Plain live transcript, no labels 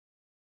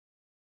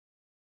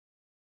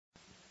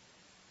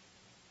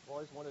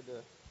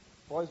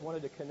always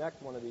wanted to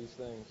connect one of these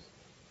things.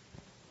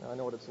 I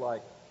know what it's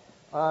like.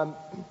 I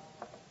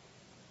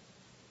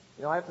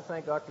have to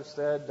thank Dr.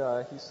 Stead.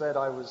 He said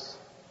I was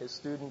his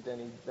student,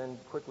 and he then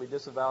quickly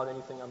disavowed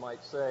anything I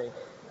might say.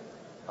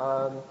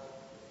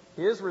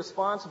 He is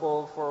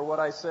responsible for what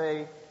I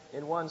say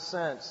in one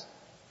sense,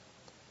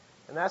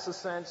 and that's the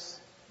sense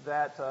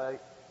that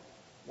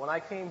when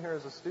I came here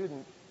as a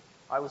student,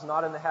 I was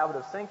not in the habit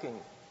of thinking.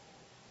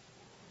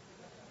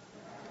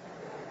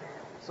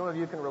 Some of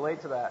you can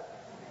relate to that.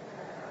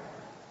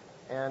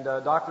 And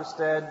Dr.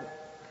 Stead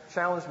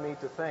challenged me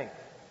to think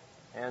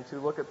and to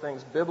look at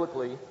things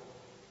biblically,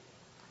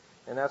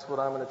 and that's what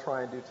I'm going to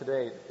try and do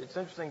today. It's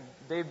interesting,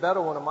 Dave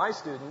Bettle, one of my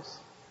students,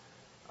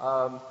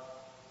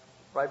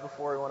 right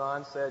before he went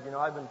on, said,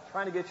 I've been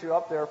trying to get you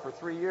up there for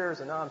 3 years,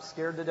 and now I'm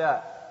scared to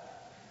death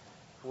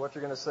for what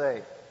you're going to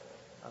say.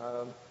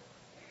 Well,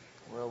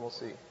 we'll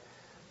see.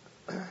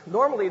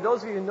 Normally,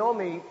 those of you who know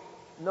me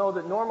know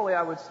that normally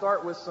I would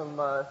start with some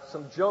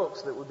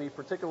jokes that would be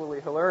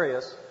particularly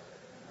hilarious.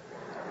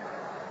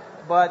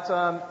 But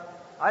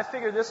I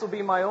figured this will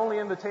be my only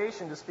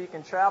invitation to speak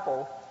in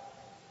chapel,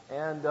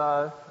 and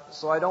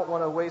so I don't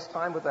want to waste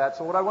time with that.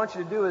 So what I want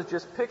you to do is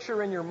just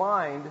picture in your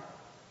mind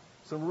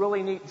some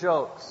really neat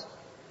jokes,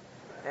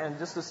 and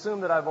just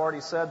assume that I've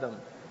already said them.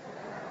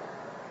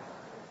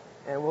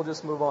 And we'll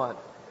just move on.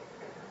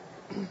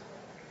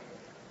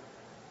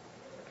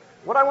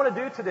 What I want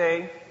to do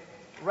today,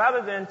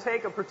 rather than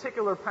take a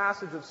particular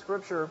passage of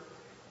Scripture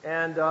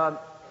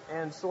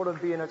and sort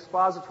of be an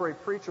expository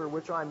preacher,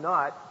 which I'm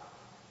not,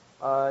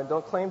 and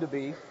don't claim to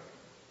be,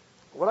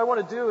 what I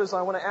want to do is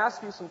I want to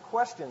ask you some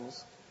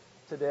questions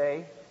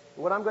today.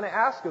 What I'm going to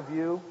ask of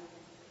you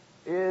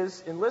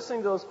is, in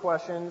listening to those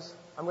questions,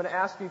 I'm going to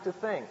ask you to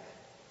think.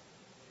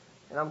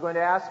 And I'm going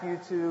to ask you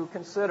to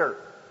consider.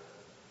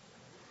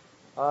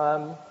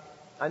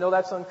 I know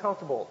that's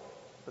uncomfortable,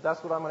 but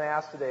that's what I'm going to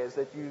ask today, is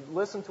that you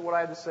listen to what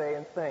I have to say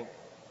and think.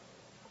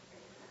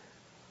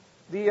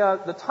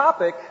 The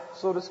topic,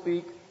 so to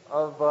speak,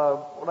 of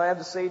what I have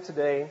to say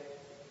today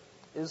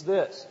is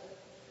this.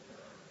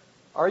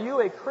 Are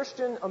you a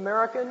Christian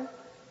American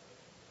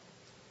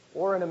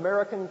or an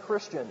American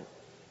Christian?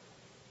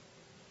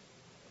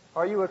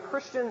 Are you a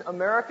Christian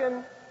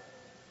American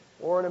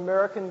or an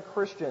American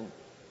Christian?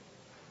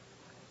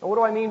 And what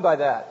do I mean by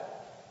that?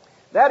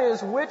 That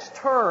is, which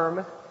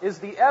term is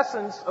the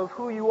essence of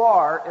who you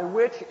are and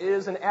which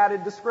is an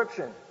added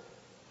description?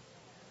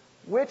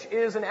 Which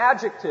is an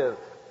adjective,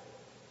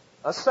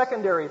 a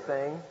secondary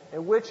thing,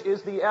 and which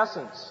is the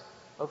essence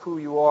of who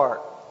you are?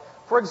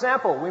 For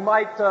example, we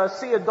might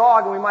see a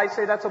dog and we might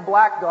say that's a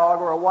black dog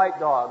or a white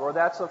dog, or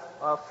that's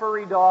a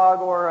furry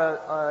dog or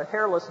a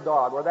hairless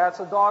dog, or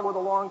that's a dog with a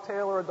long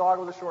tail or a dog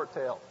with a short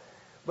tail.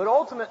 But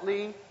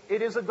ultimately,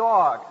 it is a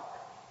dog.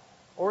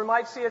 Or we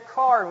might see a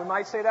car and we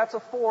might say that's a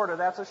Ford or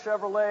that's a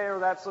Chevrolet or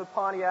that's a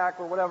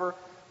Pontiac or whatever.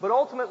 But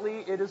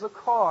ultimately, it is a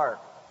car.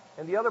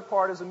 And the other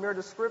part is a mere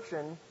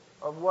description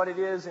of what it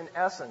is in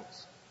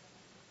essence.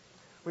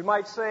 We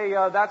might say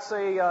that's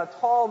a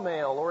tall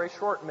male or a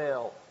short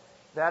male.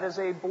 That is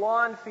a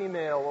blonde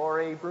female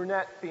or a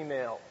brunette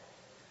female.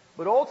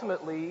 But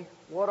ultimately,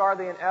 what are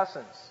they in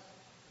essence?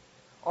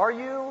 Are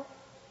you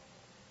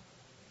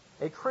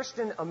a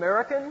Christian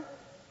American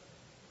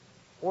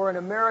or an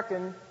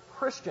American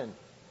Christian?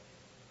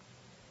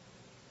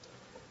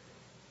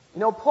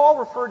 Paul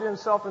referred to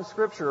himself in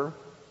Scripture.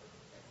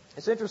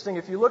 It's interesting,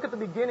 if you look at the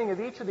beginning of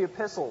each of the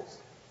epistles,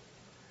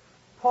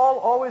 Paul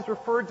always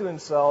referred to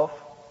himself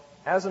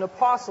as an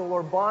apostle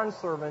or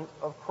bondservant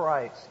of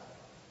Christ.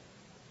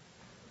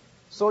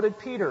 So did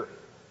Peter.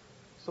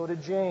 So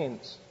did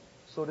James.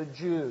 So did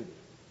Jude,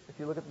 if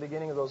you look at the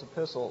beginning of those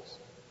epistles.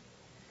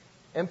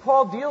 And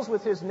Paul deals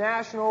with his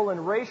national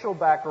and racial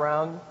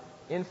background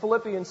in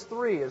Philippians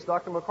 3, as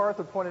Dr.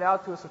 MacArthur pointed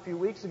out to us a few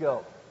weeks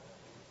ago.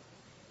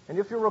 And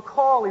if you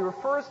recall, he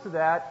refers to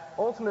that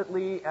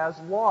ultimately as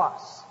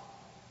loss,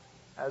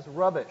 as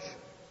rubbish.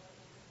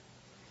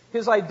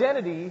 His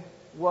identity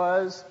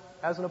was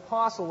as an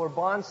apostle or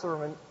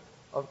bondservant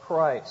of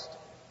Christ.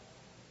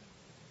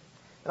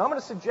 And I'm going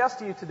to suggest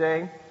to you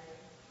today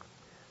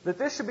that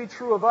this should be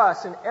true of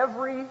us in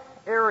every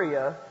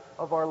area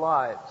of our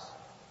lives.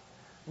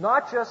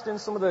 Not just in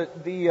some of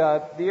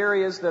the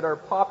areas that are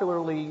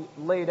popularly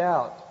laid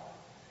out,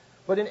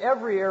 but in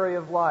every area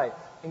of life,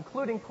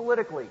 including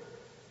politically.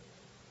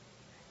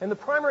 And the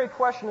primary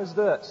question is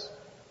this.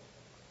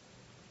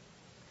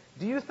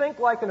 Do you think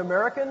like an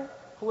American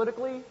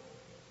politically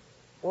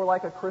or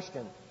like a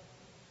Christian?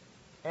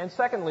 And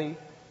secondly,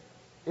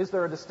 is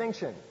there a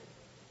distinction?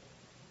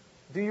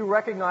 Do you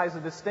recognize a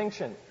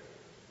distinction?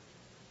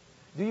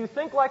 Do you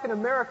think like an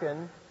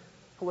American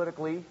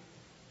politically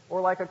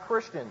or like a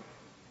Christian?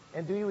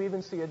 And do you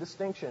even see a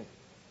distinction?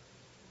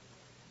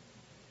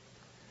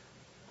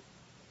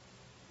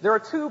 There are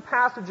two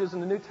passages in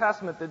the New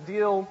Testament that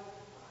deal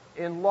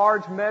in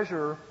large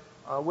measure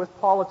with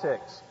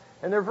politics.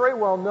 And they're very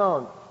well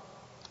known.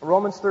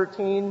 Romans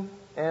 13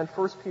 and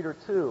 1 Peter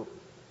 2.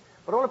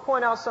 But I want to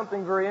point out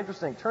something very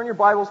interesting. Turn your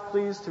Bibles,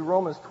 please, to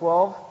Romans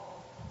 12.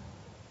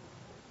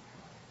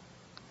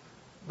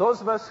 Those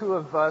of us who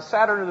have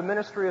sat under the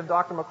ministry of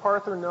Dr.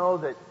 MacArthur know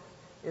that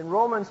in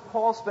Romans,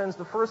 Paul spends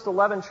the first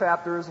 11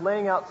 chapters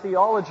laying out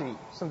theology,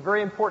 some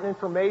very important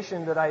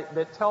information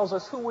that tells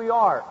us who we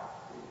are,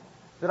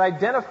 that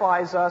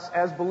identifies us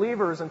as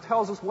believers and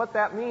tells us what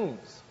that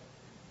means.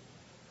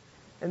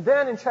 And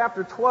then in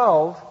chapter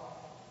 12,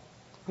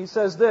 he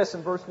says this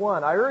in verse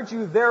 1, I urge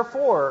you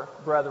therefore,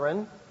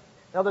 brethren.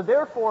 Now the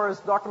therefore, as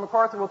Dr.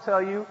 MacArthur will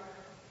tell you,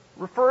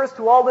 refers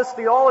to all this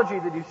theology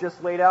that he's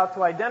just laid out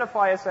to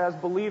identify us as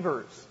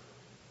believers.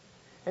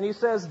 And he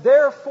says,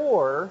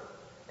 therefore,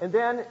 and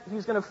then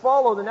he's going to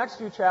follow the next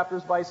few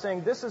chapters by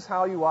saying, this is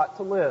how you ought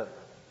to live.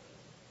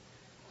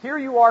 Here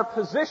you are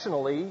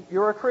positionally,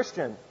 you're a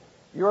Christian.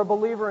 You're a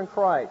believer in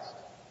Christ.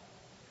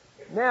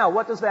 Now,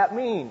 what does that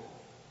mean?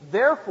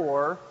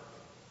 Therefore,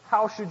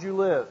 how should you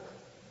live?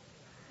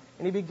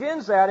 And he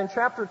begins that in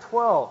chapter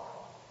 12.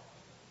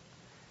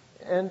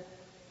 And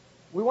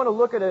we want to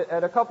look at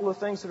a couple of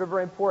things that are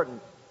very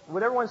important.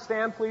 Would everyone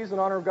stand, please, in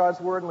honor of God's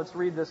Word, and let's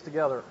read this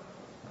together.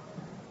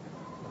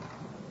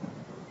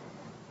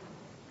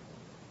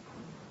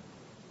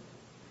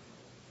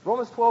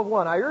 Romans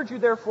 12:1, I urge you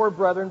therefore,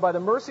 brethren, by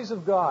the mercies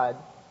of God,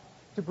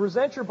 to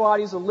present your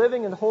bodies a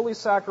living and holy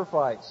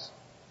sacrifice,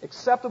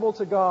 acceptable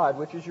to God,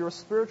 which is your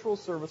spiritual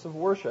service of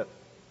worship.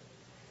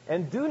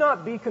 And do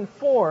not be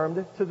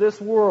conformed to this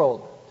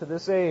world, to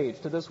this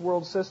age, to this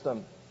world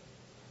system,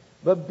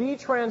 but be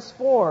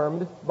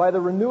transformed by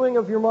the renewing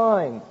of your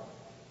mind,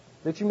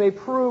 that you may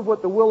prove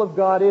what the will of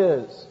God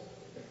is,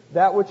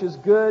 that which is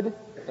good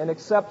and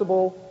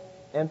acceptable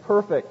and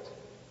perfect.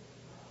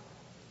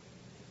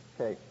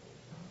 Okay,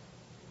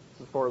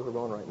 that's as far as we're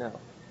going right now.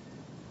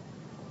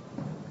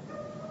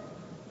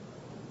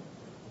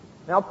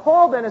 Now,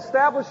 Paul then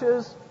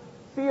establishes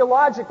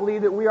theologically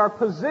that we are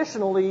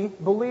positionally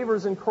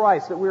believers in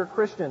Christ, that we are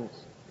Christians.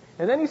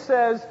 And then he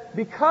says,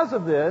 because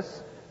of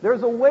this,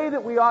 there's a way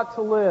that we ought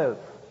to live.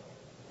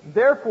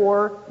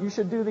 Therefore, you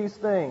should do these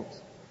things.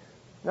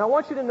 Now, I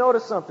want you to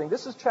notice something.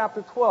 This is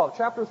chapter 12.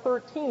 Chapter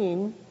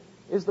 13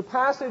 is the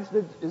passage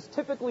that is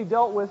typically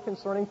dealt with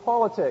concerning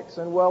politics.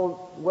 And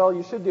well,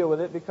 you should deal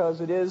with it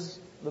because it is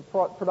the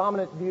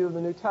predominant view of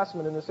the New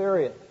Testament in this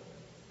area.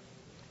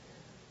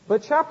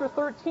 But chapter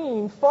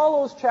 13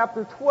 follows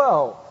chapter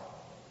 12.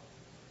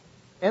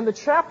 And the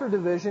chapter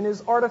division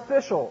is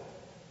artificial.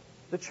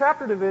 The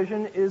chapter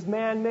division is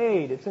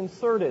man-made. It's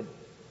inserted.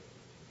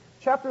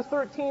 Chapter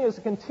 13 is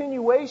a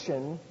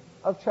continuation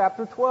of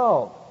chapter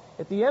 12.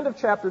 At the end of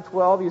chapter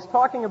 12, he's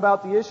talking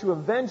about the issue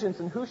of vengeance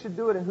and who should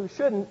do it and who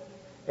shouldn't.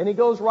 And he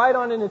goes right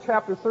on into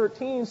chapter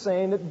 13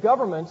 saying that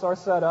governments are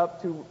set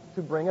up to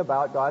bring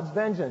about God's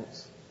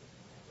vengeance.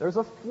 There's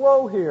a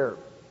flow here.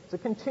 It's a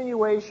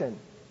continuation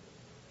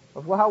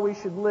of how we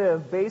should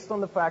live based on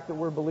the fact that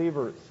we're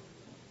believers.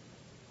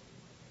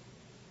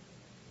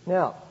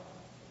 Now,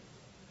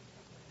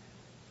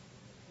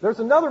 there's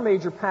another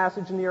major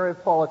passage in the area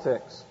of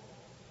politics.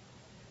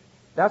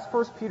 That's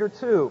 1 Peter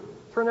 2.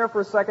 Turn there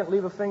for a second,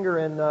 leave a finger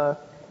in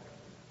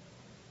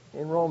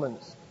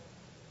Romans.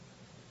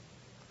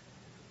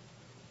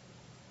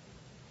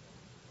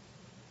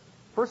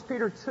 1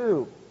 Peter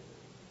 2.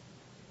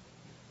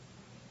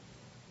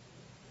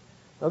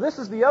 Now, this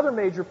is the other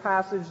major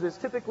passage that's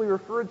typically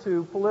referred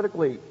to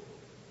politically.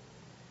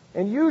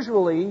 And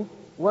usually,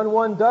 when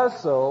one does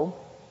so,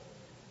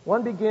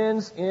 one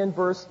begins in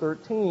verse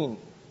 13,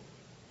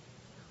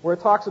 where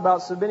it talks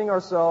about submitting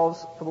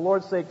ourselves for the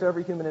Lord's sake to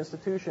every human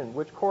institution,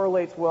 which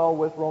correlates well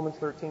with Romans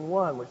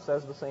 13:1, which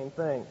says the same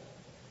thing.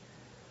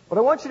 But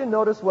I want you to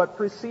notice what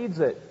precedes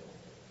it,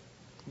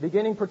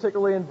 beginning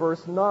particularly in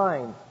verse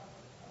 9.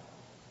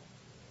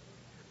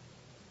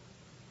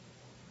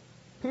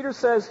 Peter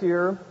says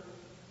here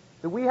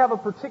that we have a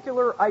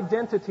particular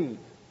identity.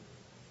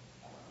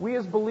 We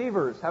as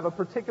believers have a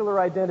particular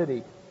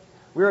identity.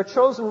 We are a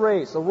chosen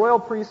race, a royal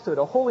priesthood,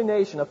 a holy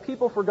nation, a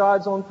people for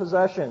God's own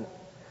possession,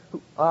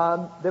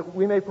 that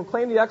we may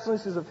proclaim the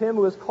excellencies of Him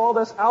who has called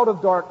us out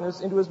of darkness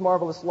into His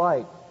marvelous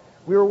light.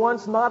 We were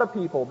once not a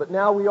people, but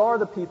now we are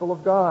the people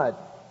of God.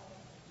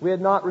 We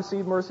had not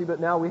received mercy, but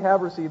now we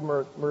have received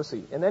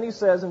mercy. And then he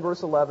says in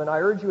verse 11, I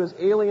urge you as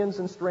aliens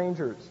and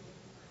strangers.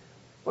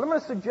 What I'm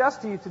going to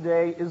suggest to you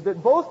today is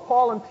that both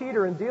Paul and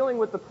Peter, in dealing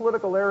with the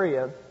political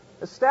area,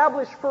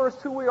 establish first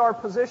who we are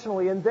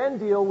positionally and then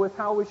deal with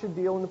how we should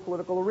deal in the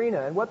political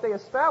arena. And what they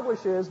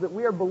establish is that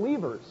we are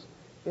believers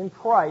in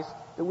Christ,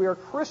 that we are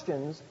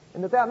Christians,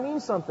 and that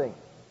means something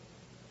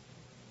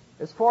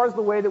as far as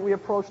the way that we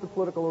approach the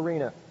political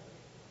arena.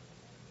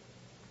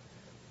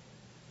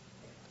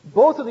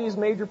 Both of these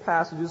major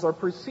passages are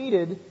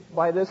preceded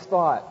by this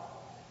thought.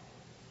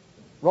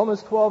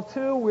 Romans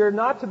 12:2, we are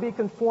not to be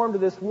conformed to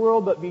this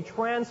world, but be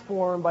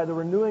transformed by the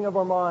renewing of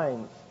our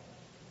minds.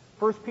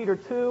 1 Peter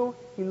 2,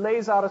 he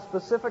lays out a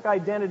specific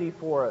identity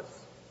for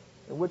us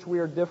in which we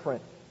are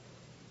different.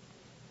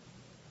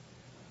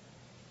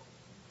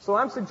 So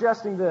I'm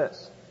suggesting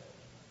this.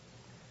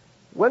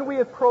 When we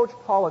approach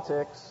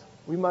politics,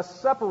 we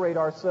must separate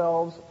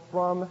ourselves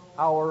from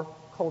our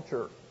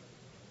culture.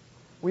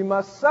 We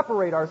must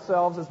separate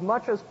ourselves as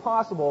much as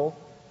possible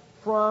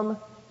from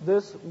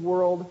this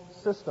world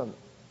system.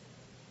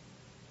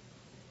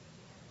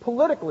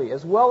 Politically,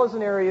 as well as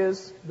in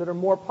areas that are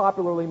more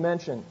popularly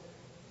mentioned.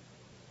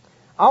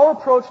 Our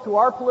approach to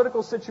our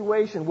political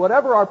situation,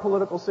 whatever our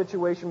political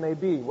situation may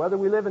be, whether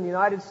we live in the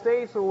United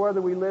States or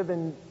whether we live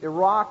in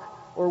Iraq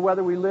or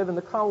whether we live in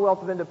the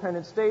Commonwealth of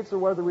Independent States or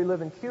whether we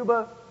live in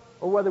Cuba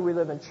or whether we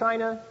live in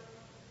China,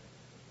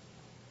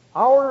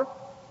 our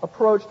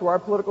approach to our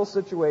political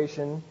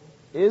situation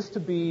is to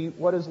be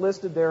what is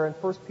listed there in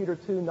 1 Peter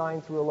 2,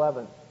 9 through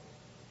 11.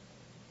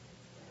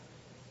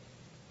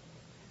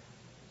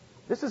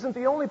 This isn't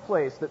the only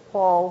place that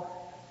Paul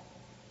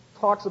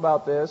talks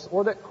about this,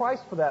 or that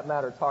Christ, for that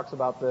matter, talks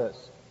about this.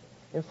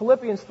 In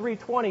Philippians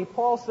 3:20,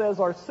 Paul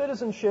says our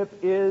citizenship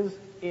is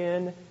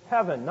in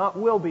heaven. Not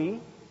will be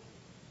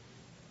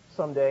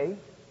someday,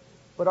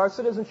 but our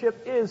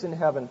citizenship is in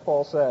heaven,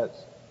 Paul says.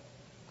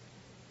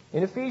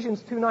 In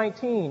Ephesians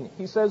 2:19,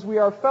 he says we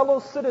are fellow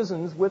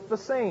citizens with the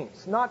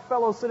saints, not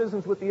fellow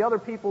citizens with the other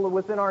people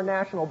within our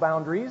national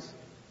boundaries,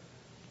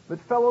 but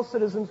fellow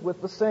citizens with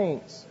the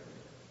saints.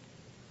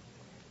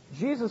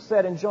 Jesus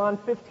said in John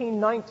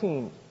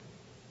 15:19,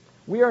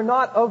 we are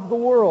not of the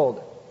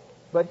world,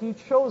 but he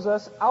chose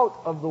us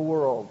out of the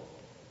world.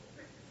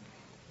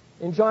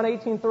 In John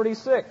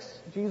 18:36,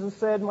 Jesus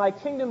said, my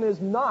kingdom is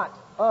not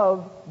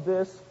of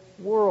this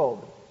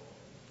world.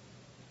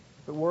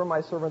 If it were,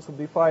 my servants would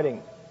be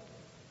fighting.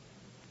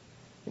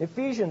 In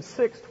Ephesians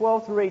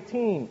 6:12 through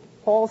 18,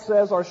 Paul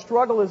says our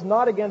struggle is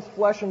not against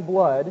flesh and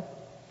blood,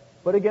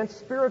 but against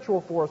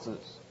spiritual forces.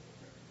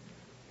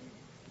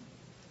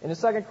 And in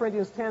 2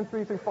 Corinthians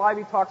 10:3 through 5,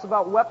 he talks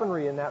about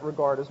weaponry in that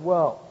regard as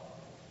well.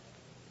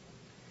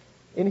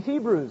 In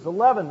Hebrews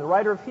 11, the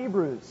writer of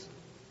Hebrews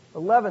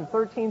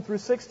 11:13 through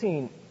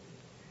 16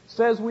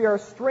 says we are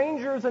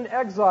strangers and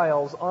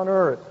exiles on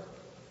earth.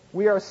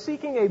 We are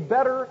seeking a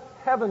better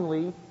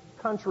heavenly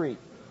country.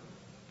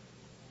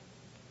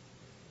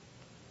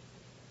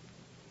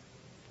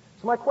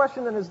 So my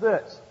question then is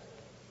this.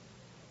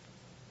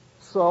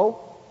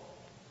 So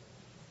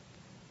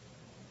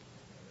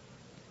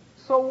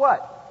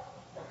what?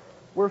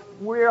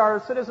 We are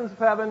citizens of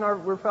heaven,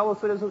 we're fellow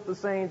citizens with the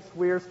saints,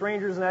 we are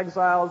strangers and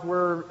exiles,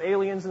 we're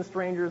aliens and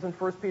strangers in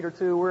 1 Peter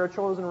 2, we're a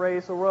chosen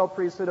race, a royal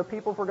priesthood, a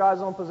people for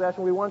God's own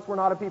possession, we once were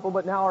not a people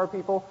but now are a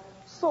people.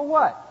 So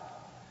what?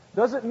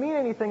 Does it mean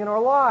anything in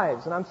our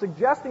lives? And I'm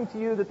suggesting to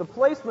you that the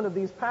placement of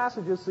these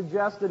passages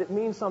suggests that it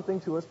means something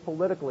to us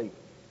politically,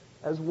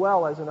 as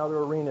well as in other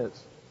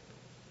arenas.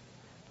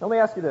 Now, let me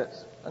ask you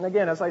this. And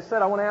again, as I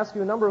said, I want to ask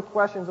you a number of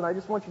questions, and I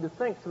just want you to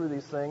think through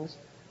these things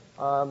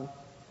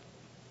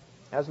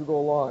as we go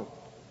along.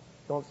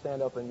 Don't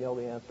stand up and yell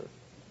the answer.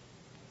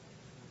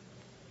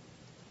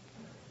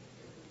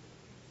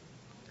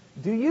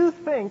 Do you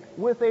think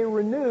with a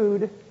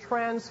renewed,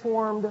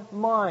 transformed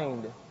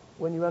mind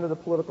when you enter the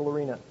political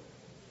arena?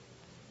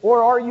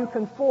 Or are you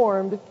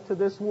conformed to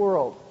this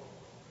world,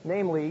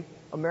 namely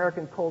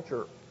American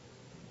culture,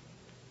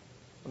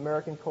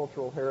 American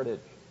cultural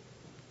heritage?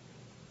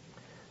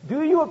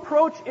 Do you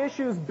approach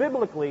issues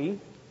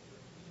biblically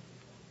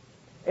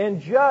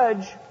and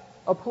judge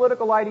a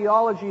political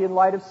ideology in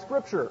light of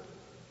Scripture?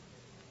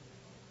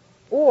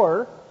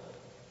 Or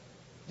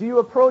do you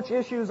approach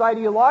issues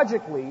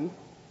ideologically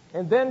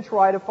and then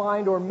try to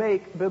find or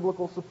make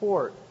biblical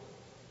support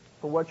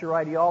for what your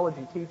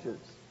ideology teaches?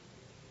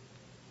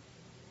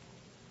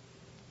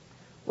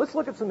 Let's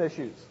look at some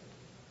issues.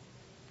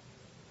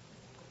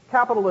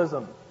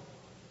 Capitalism.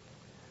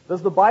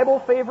 Does the Bible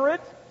favor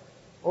it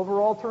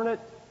over alternate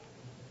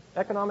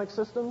economic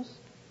systems?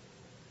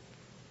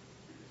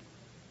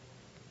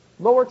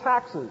 Lower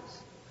taxes.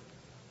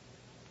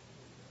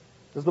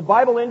 Does the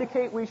Bible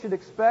indicate we should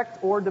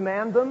expect or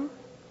demand them?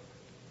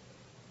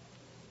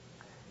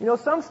 You know,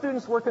 some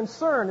students were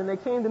concerned, and they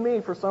came to me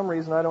for some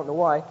reason, I don't know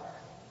why.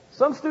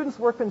 Some students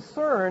were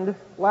concerned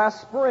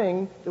last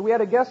spring that we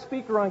had a guest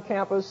speaker on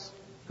campus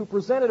who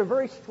presented a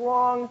very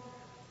strong,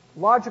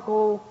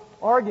 logical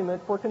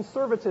argument for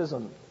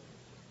conservatism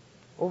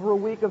over a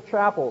week of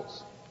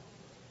chapels,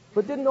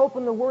 but didn't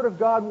open the Word of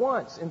God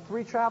once in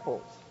 3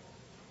 chapels.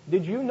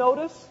 Did you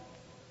notice?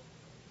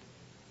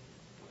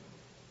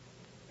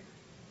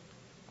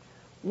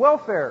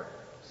 Welfare,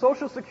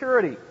 Social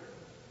Security.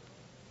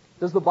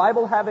 Does the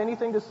Bible have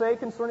anything to say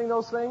concerning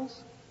those things?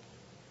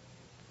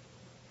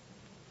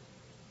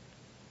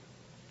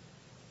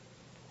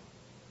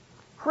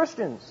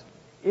 Christians,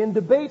 in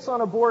debates on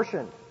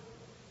abortion,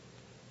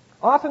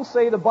 often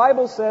say the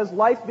Bible says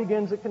life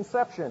begins at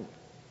conception.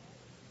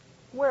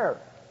 Where?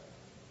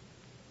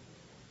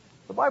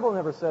 The Bible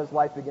never says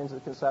life begins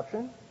at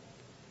conception.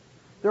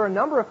 There are a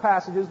number of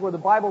passages where the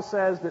Bible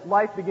says that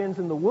life begins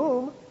in the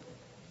womb.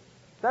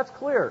 That's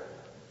clear.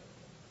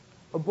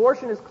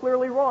 Abortion is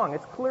clearly wrong.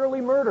 It's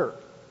clearly murder.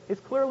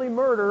 It's clearly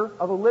murder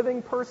of a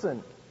living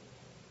person.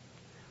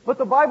 But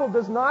the Bible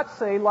does not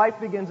say life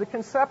begins at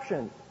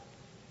conception.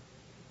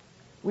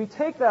 We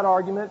take that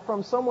argument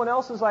from someone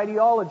else's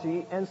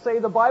ideology and say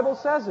the Bible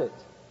says it.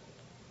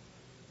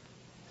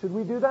 Should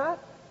we do that?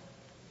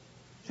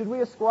 Should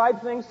we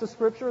ascribe things to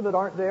Scripture that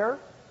aren't there?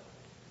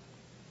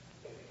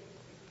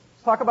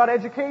 Let's talk about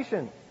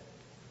education.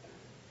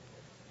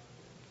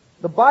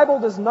 The Bible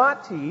does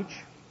not teach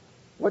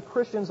what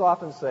Christians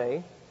often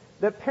say,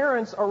 that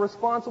parents are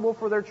responsible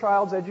for their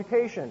child's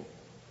education.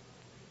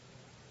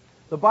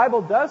 The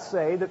Bible does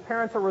say that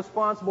parents are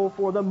responsible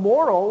for the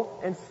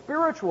moral and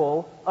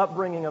spiritual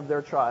upbringing of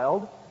their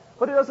child,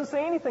 but it doesn't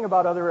say anything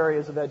about other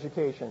areas of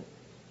education.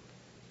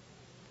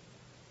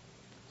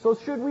 So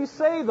should we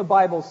say the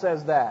Bible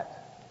says that?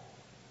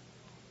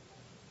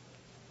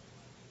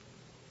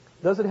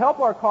 Does it help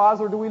our cause,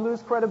 or do we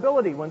lose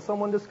credibility when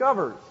someone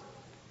discovers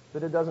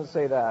that it doesn't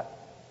say that?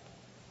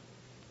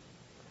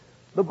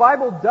 The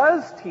Bible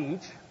does teach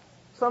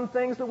some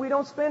things that we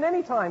don't spend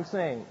any time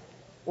saying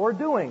or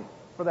doing,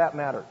 for that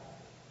matter.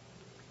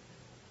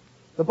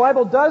 The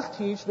Bible does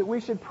teach that we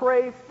should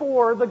pray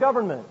for the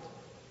government.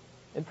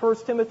 In 1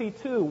 Timothy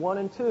 2, 1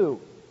 and 2.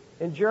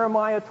 In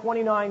Jeremiah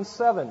 29,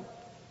 7.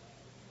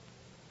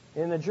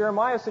 In the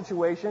Jeremiah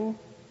situation,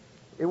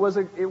 it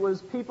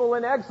was people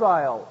in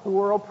exile who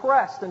were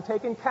oppressed and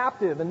taken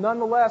captive, and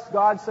nonetheless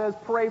God says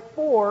pray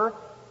for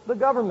the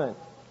government.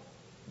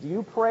 Do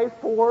you pray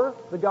for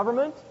the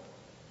government?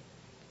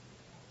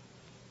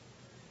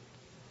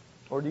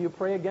 Or do you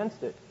pray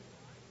against it?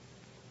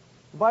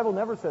 The Bible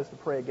never says to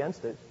pray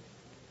against it.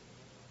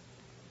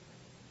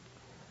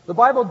 The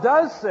Bible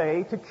does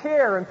say to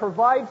care and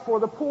provide for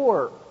the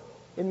poor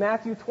in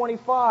Matthew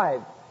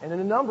 25 and in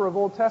a number of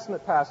Old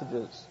Testament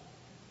passages.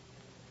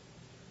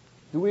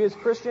 Do we as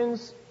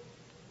Christians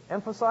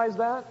emphasize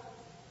that?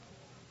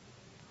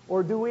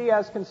 Or do we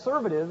as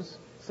conservatives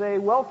say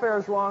welfare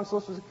is wrong,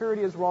 Social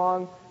Security is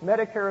wrong,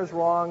 Medicare is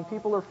wrong,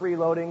 people are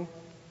freeloading,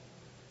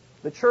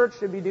 the church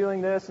should be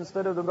doing this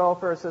instead of the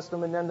welfare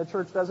system, and then the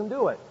church doesn't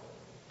do it?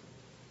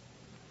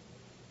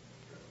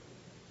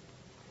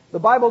 The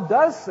Bible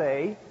does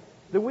say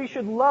that we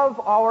should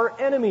love our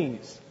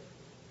enemies.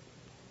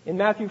 In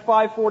Matthew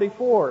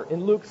 5:44,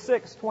 in Luke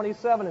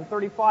 6:27 and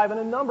 35, and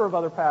a number of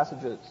other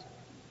passages.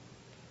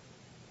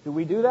 Do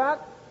we do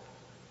that?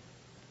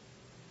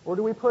 Or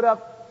do we put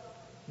up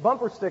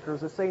bumper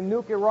stickers that say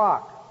nuke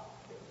Iraq?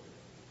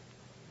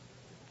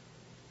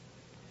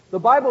 The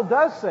Bible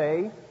does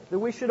say that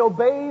we should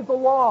obey the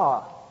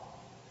law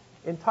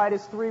in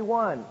Titus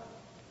 3:1.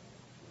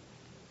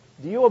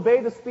 Do you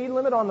obey the speed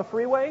limit on the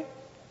freeway?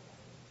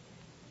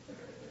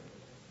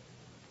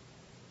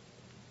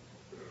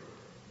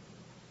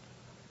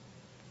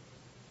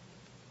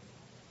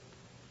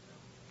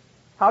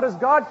 How does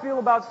God feel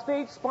about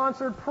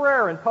state-sponsored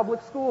prayer in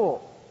public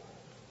school?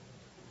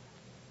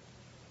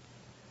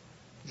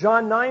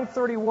 John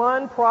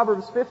 9:31,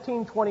 Proverbs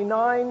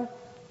 15:29,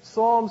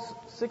 Psalms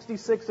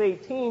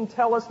 66:18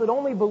 tell us that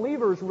only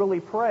believers really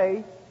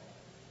pray,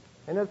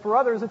 and that for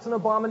others it's an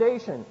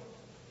abomination.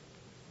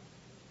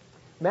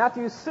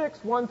 Matthew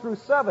 6:1 through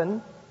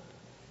 7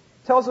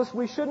 tells us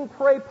we shouldn't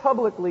pray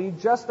publicly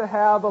just to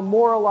have a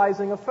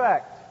moralizing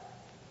effect,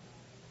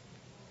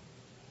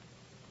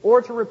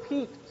 or to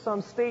repeat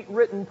some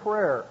state-written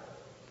prayer.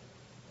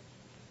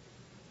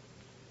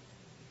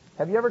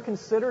 Have you ever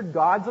considered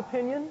God's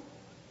opinion?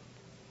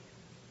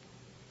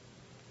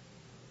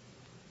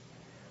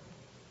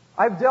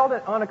 I've dealt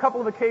on a couple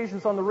of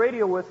occasions on the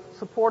radio with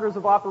supporters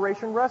of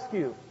Operation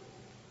Rescue.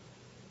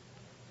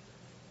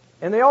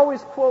 And they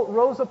always quote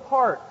Rosa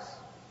Parks,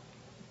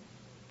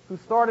 who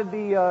started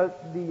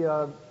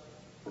the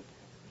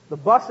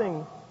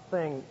busing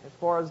thing as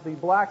far as the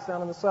blacks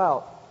down in the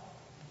South.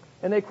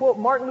 And they quote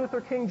Martin Luther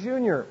King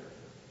Jr.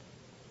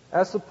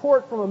 as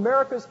support from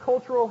America's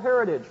cultural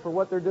heritage for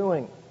what they're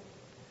doing.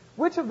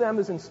 Which of them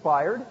is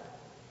inspired?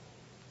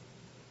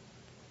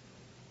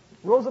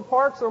 Rosa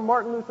Parks or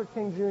Martin Luther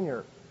King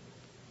Jr.?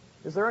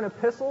 Is there an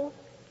epistle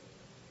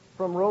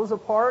from Rosa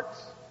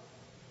Parks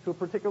to a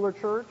particular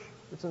church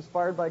that's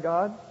inspired by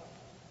God?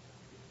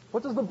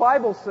 What does the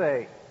Bible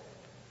say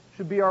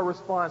should be our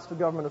response to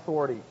government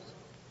authorities?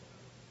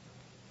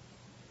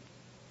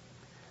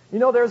 You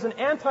know, there's an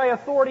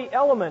anti-authority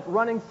element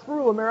running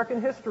through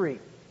American history.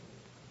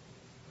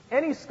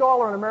 Any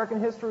scholar in American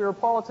history or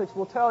politics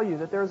will tell you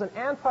that there's an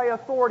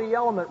anti-authority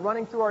element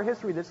running through our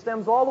history that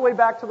stems all the way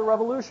back to the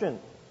Revolution.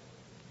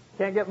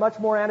 Can't get much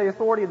more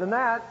anti-authority than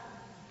that.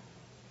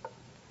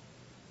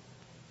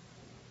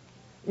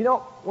 You know,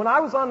 when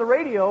I was on the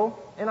radio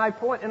and I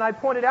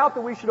pointed out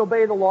that we should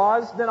obey the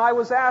laws, then I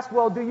was asked,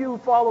 well, do you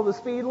follow the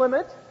speed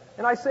limit?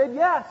 And I said,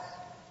 yes,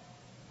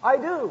 I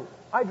do.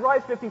 I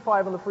drive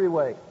 55 on the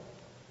freeway.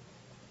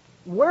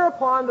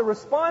 Whereupon the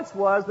response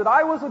was that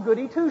I was a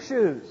goody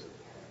two-shoes.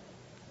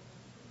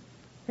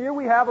 Here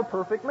we have a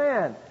perfect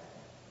man.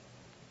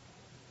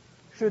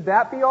 Should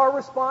that be our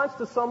response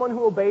to someone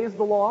who obeys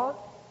the law?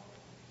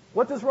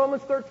 What does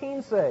Romans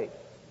 13 say?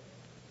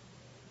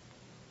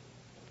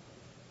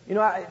 You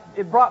know,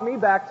 it brought me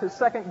back to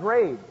second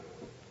grade,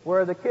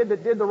 where the kid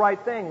that did the right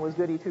thing was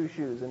goody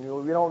two-shoes, and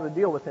we don't have to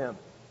deal with him.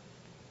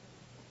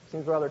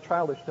 Seems rather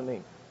childish to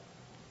me.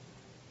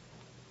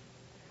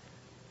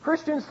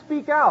 Christians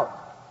speak out.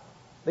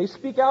 They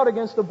speak out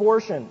against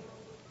abortion.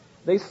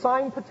 They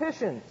sign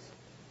petitions.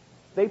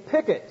 They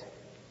picket.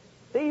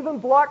 They even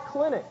block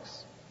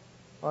clinics.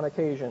 on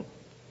occasion.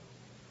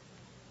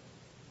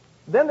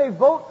 Then they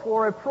vote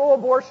for a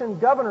pro-abortion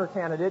governor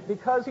candidate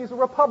because he's a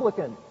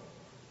Republican.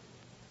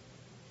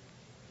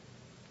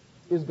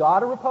 Is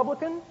God a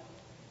Republican?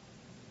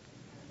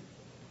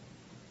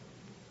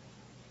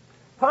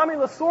 Tommy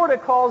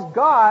Lasorda calls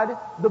God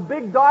the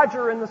big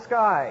dodger in the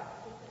sky.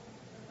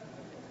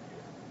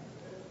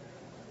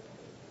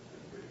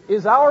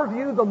 Is our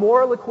view the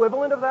moral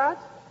equivalent of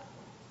that?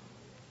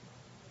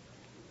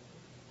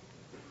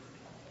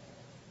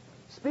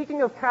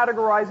 Speaking of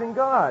categorizing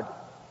God,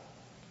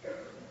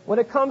 when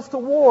it comes to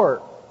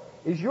war,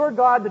 is your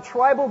God the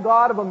tribal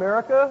God of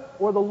America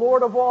or the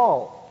Lord of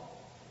all,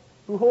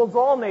 who holds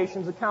all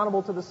nations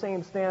accountable to the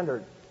same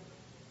standard?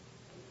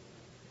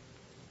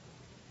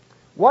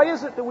 Why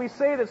is it that we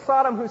say that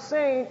Saddam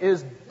Hussein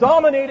is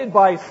dominated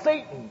by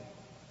Satan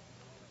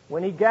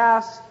when he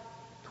gassed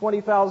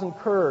 20,000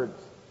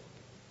 Kurds?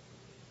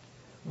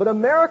 But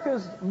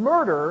America's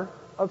murder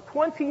of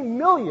 20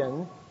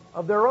 million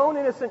of their own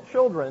innocent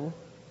children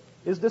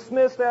is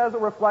dismissed as a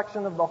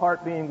reflection of the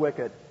heart being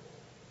wicked.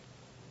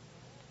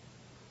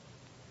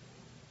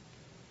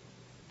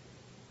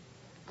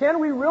 Can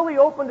we really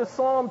open to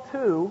Psalm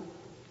 2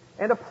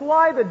 and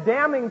apply the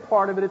damning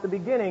part of it at the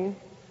beginning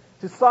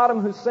to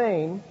Saddam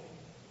Hussein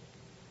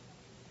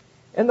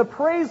and the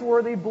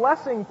praiseworthy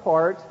blessing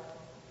part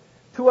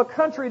to a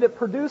country that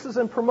produces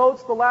and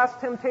promotes the last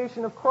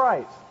temptation of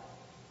Christ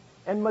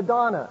and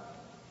Madonna,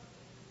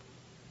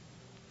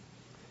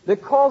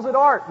 that calls it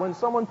art when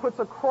someone puts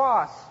a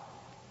cross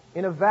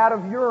in a vat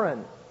of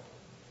urine,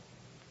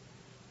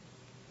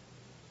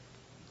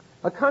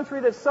 a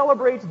country that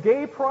celebrates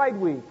Gay Pride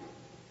Week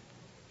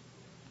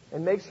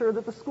and makes sure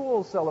that the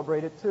schools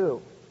celebrate it too,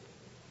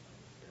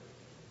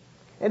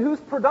 and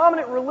whose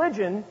predominant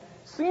religion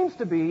seems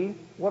to be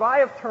what I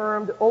have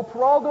termed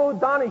Opraldo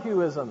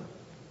Donahueism.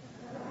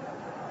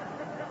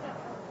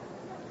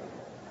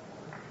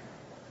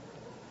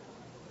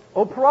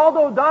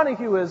 Opraldo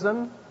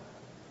Donahueism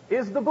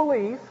is the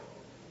belief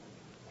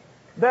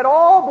that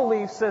all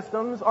belief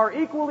systems are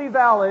equally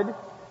valid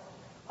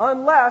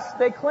unless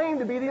they claim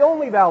to be the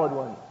only valid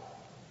one.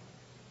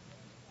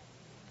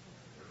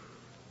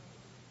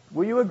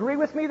 Will you agree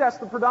with me that's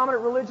the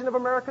predominant religion of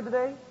America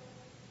today?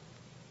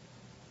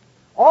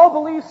 All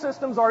belief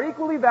systems are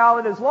equally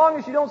valid as long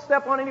as you don't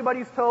step on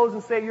anybody's toes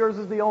and say yours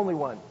is the only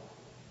one.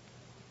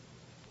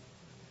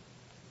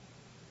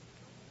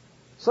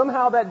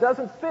 Somehow that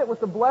doesn't fit with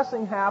the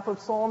blessing half of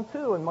Psalm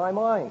 2 in my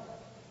mind.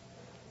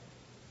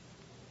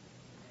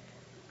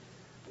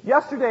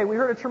 Yesterday we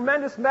heard a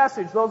tremendous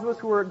message, those of us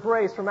who were at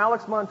Grace, from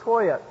Alex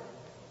Montoya.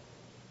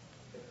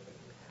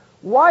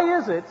 Why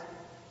is it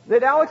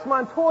that Alex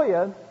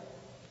Montoya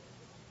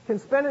can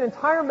spend an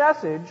entire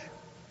message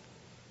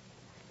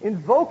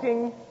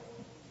invoking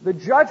the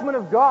judgment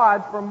of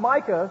God from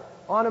Micah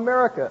on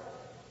America?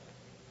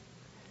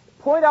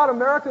 Point out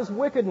America's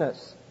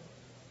wickedness.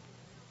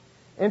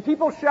 And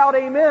people shout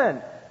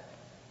amen.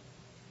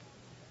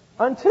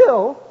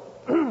 Until,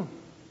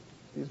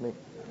 excuse me.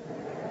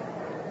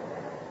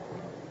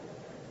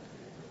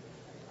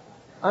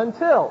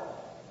 Until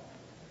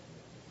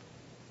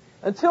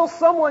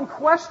someone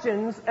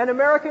questions an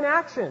American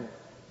action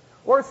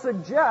or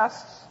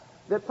suggests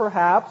that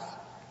perhaps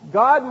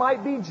God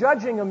might be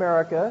judging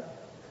America,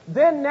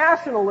 then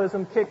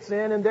nationalism kicks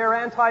in and they're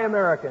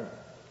anti-American.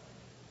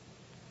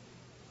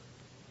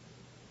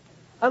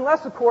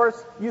 Unless, of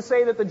course, you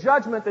say that the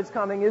judgment that's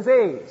coming is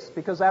AIDS,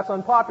 because that's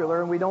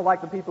unpopular and we don't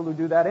like the people who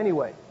do that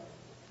anyway.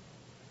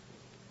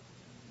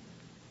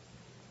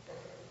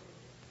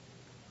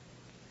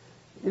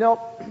 You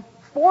know,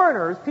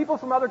 foreigners, people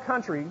from other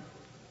countries,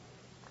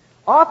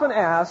 often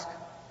ask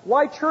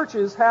why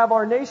churches have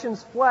our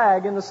nation's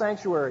flag in the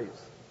sanctuaries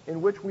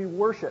in which we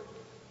worship.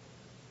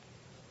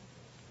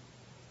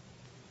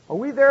 Are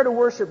we there to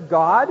worship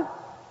God?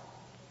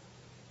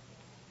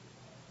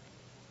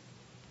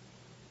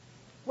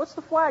 What's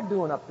the flag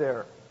doing up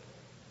there?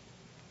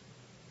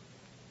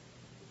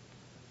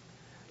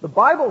 The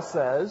Bible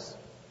says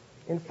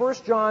in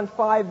 1 John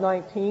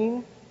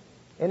 5:19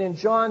 and in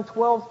John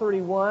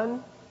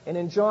 12:31 and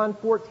in John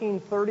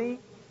 14:30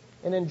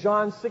 and in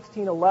John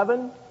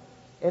 16:11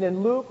 and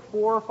in Luke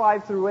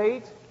 4:5 through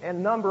 8 and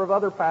a number of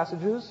other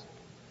passages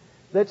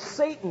that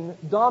Satan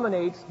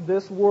dominates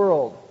this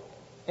world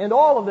and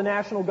all of the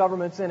national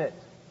governments in it.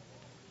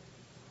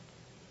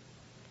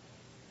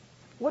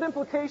 What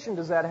implication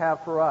does that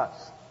have for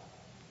us?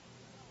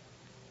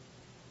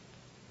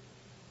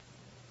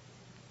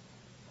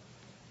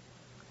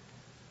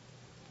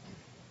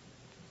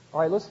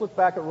 All right, let's look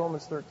back at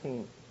Romans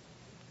 13.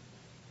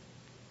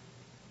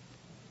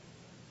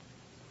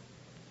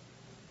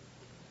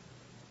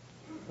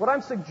 What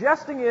I'm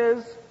suggesting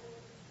is,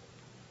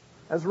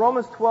 as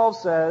Romans 12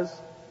 says,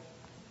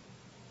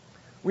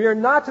 we are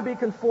not to be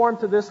conformed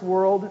to this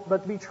world,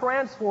 but to be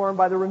transformed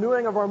by the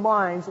renewing of our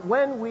minds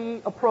when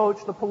we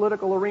approach the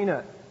political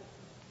arena,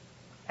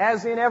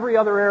 as in every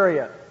other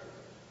area.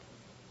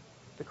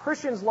 The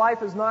Christian's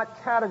life is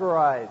not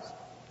categorized.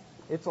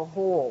 It's a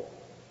whole.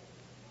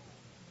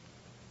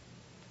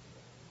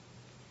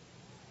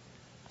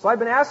 So I've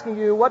been asking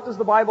you, what does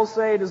the Bible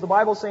say? Does the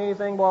Bible say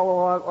anything? Blah,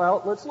 blah, blah.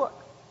 Well, let's look.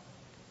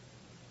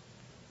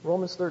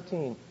 Romans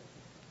 13.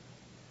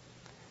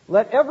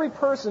 Let every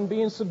person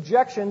be in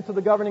subjection to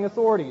the governing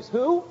authorities.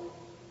 Who?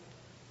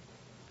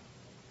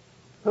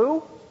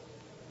 Who?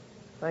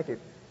 Thank you.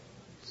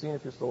 Seeing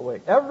if you're still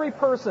awake. Every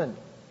person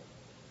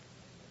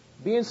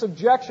be in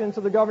subjection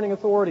to the governing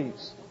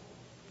authorities.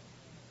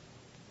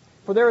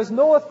 For there is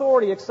no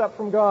authority except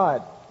from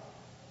God,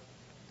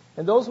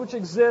 and those which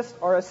exist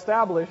are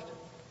established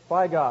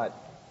by God.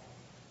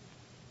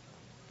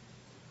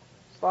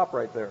 Stop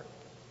right there.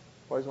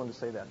 I always wanted to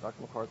say that.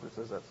 Dr. MacArthur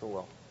says that so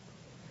well.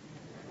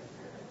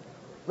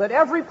 Let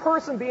every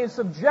person be in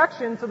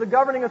subjection to the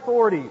governing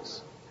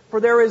authorities, for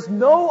there is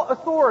no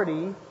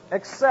authority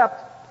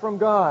except from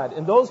God,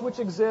 and those which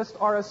exist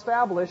are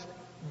established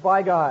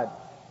by God.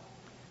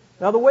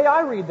 Now, the way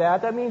I read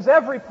that, that means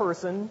every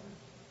person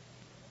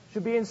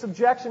should be in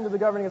subjection to the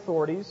governing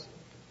authorities,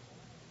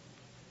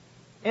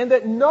 and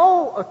that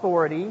no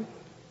authority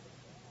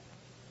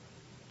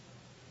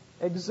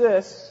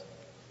exists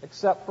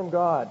except from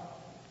God.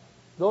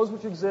 Those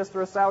which exist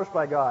are established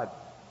by God.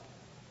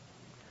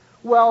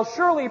 Well,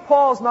 surely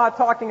Paul's not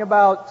talking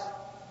about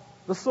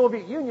the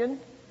Soviet Union.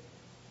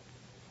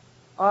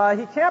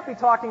 He can't be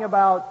talking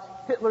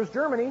about Hitler's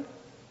Germany.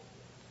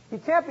 He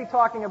can't be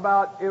talking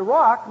about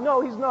Iraq.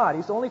 No, he's not.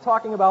 He's only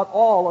talking about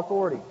all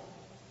authority.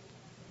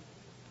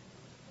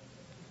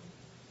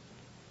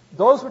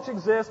 Those which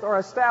exist are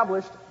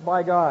established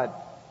by God.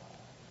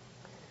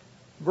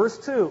 Verse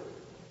 2.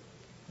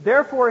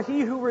 Therefore,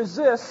 he who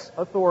resists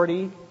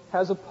authority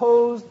has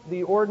opposed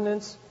the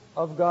ordinance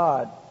of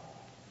God.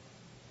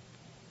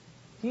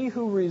 He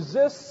who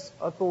resists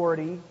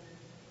authority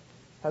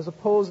has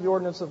opposed the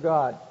ordinance of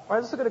God. All right,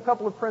 let's look at a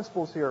couple of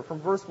principles here from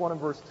verse 1 and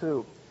verse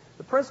 2.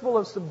 The principle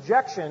of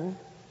subjection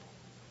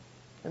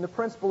and the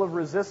principle of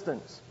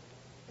resistance.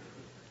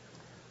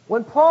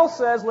 When Paul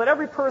says, let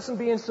every person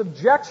be in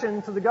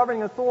subjection to the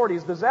governing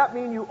authorities, does that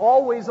mean you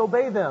always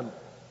obey them?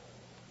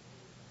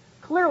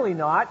 Clearly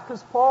not,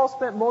 because Paul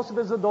spent most of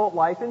his adult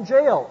life in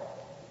jail.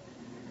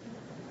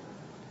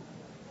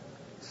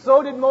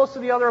 So did most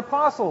of the other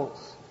apostles.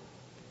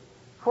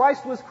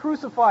 Christ was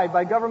crucified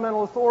by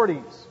governmental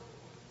authorities.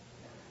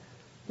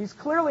 He's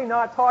clearly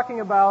not talking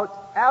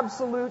about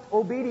absolute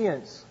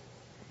obedience.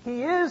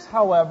 He is,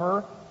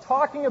 however,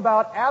 talking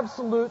about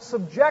absolute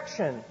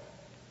subjection.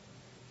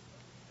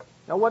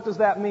 Now, what does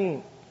that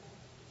mean?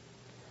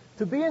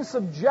 To be in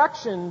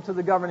subjection to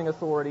the governing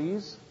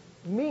authorities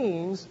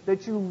means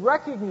that you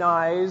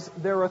recognize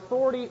their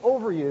authority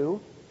over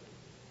you.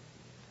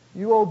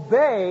 You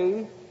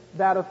obey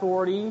that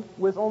authority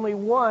with only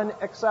one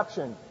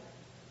exception.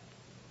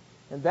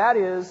 And that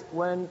is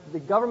when the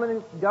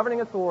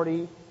governing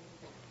authority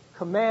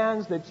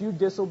commands that you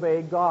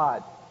disobey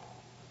God.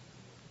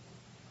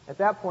 At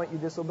that point, you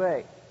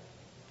disobey.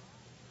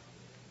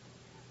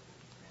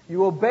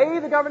 You obey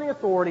the governing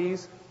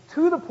authorities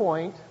to the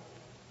point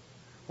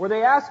where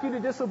they ask you to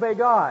disobey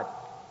God.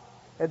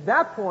 At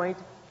that point,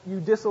 you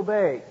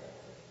disobey.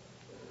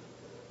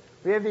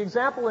 We have the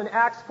example in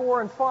Acts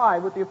 4 and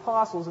 5 with the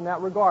apostles in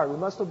that regard. We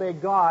must obey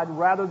God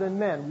rather than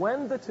men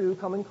when the two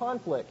come in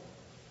conflict.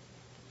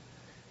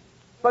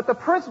 But the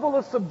principle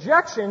of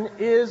subjection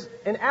is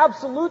an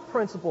absolute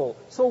principle.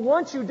 So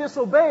once you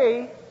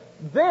disobey,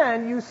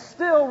 then you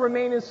still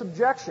remain in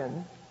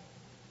subjection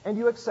and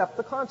you accept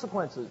the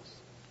consequences.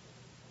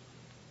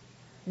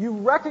 You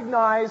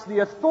recognize the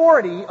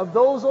authority of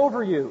those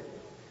over you.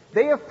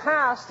 They have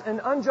passed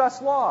an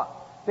unjust law.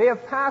 They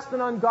have passed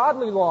an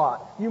ungodly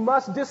law. You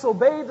must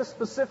disobey the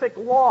specific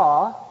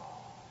law,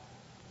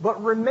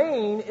 but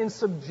remain in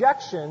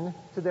subjection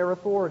to their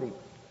authority.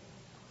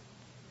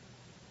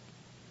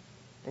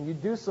 And you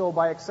do so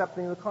by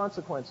accepting the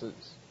consequences,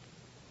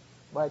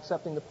 by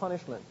accepting the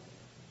punishment.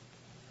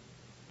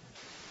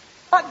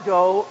 Not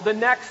go the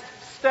next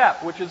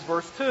step, which is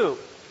verse 2.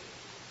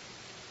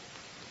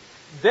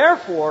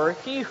 Therefore,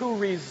 he who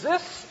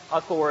resists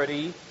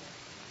authority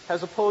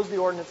has opposed the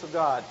ordinance of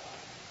God.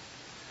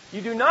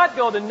 You do not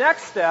go the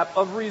next step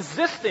of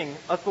resisting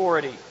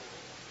authority.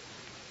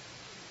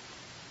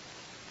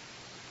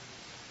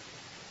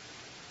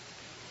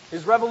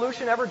 Is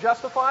revolution ever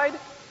justified?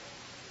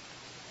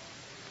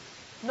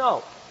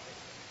 No.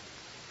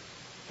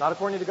 Not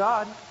according to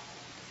God.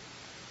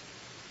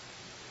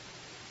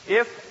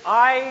 If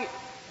I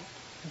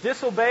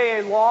disobey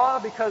a law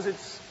because it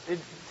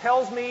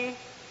tells me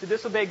to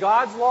disobey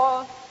God's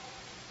law,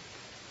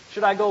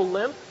 should I go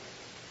limp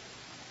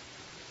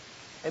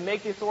and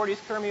make the authorities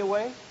carry me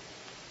away?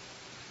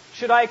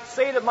 Should I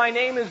say that my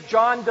name is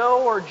John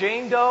Doe or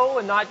Jane Doe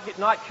and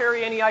not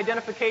carry any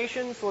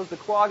identification so as to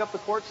clog up the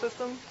court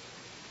system?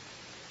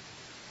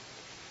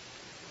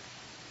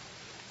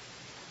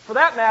 For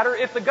that matter,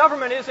 if the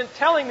government isn't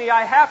telling me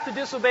I have to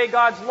disobey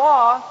God's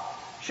law,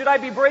 should I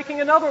be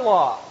breaking another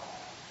law?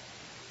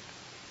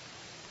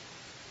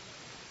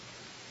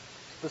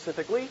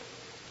 Specifically,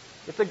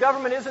 if the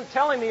government isn't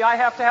telling me I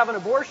have to have an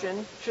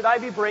abortion, should I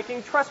be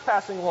breaking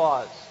trespassing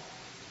laws?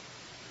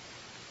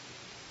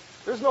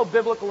 There's no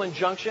biblical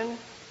injunction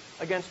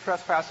against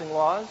trespassing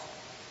laws.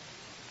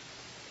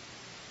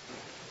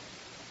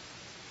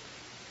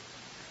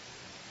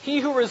 He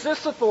who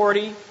resists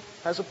authority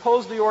has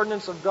opposed the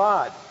ordinance of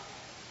God.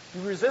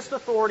 You resist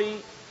authority,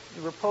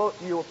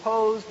 you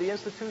oppose the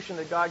institution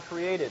that God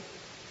created.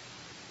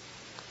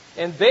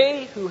 And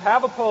they who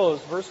have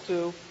opposed, verse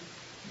 2,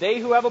 they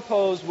who have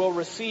opposed will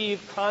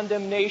receive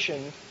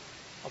condemnation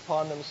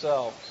upon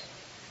themselves.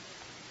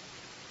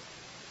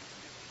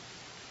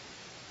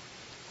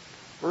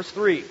 Verse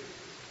 3,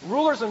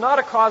 rulers are not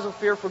a cause of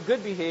fear for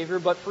good behavior,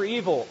 but for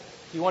evil.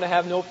 If you want to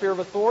have no fear of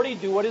authority,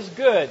 do what is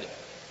good,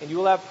 and you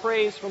will have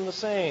praise from the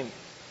same.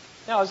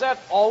 Now, is that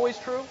always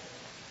true?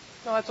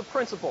 No, that's a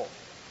principle.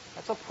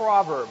 That's a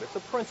proverb. It's a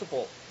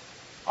principle.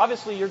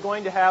 Obviously, you're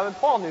going to have, and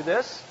Paul knew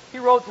this, he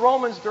wrote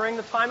Romans during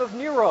the time of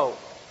Nero.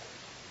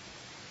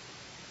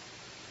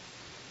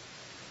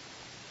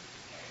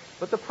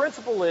 But the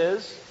principle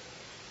is,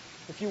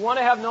 if you want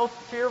to have no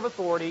fear of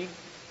authority,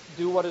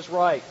 do what is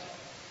right.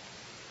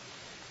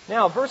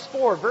 Now, verse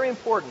 4, very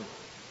important.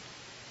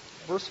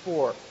 Verse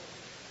 4.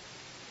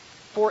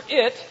 For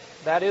it,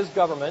 that is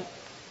government,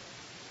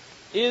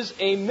 is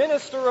a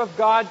minister of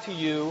God to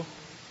you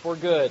for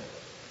good.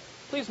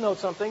 Please note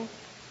something.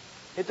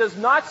 It does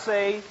not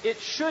say it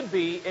should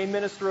be a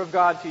minister of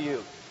God to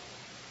you.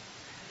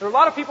 There are a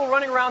lot of people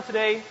running around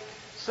today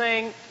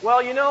saying,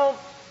 well, you know,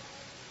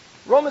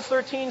 Romans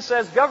 13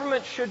 says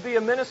government should be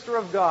a minister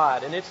of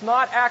God, and it's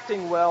not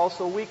acting well,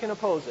 so we can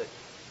oppose it.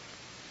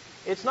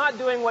 It's not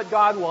doing what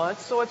God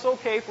wants, so it's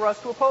okay for us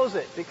to oppose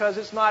it, because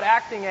it's not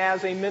acting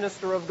as a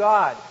minister of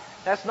God.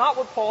 That's not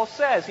what Paul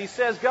says. He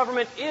says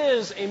government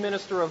is a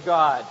minister of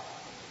God.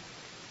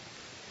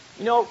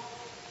 You know,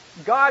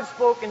 God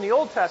spoke in the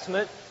Old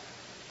Testament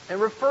and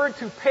referred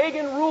to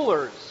pagan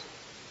rulers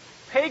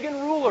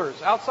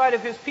outside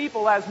of His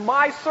people as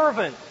my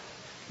servant,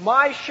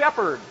 my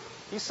shepherd.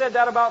 He said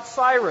that about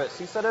Cyrus.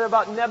 He said it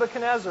about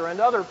Nebuchadnezzar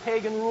and other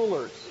pagan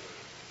rulers.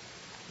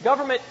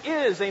 Government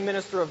is a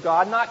minister of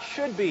God, not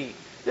should be.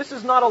 This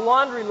is not a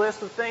laundry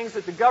list of things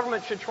that the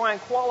government should try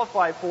and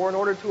qualify for in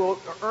order to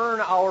earn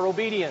our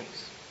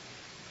obedience.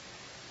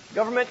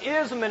 Government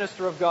is a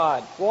minister of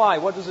God. Why?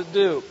 What does it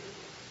do?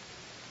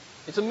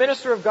 It's a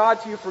minister of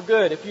God to you for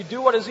good. If you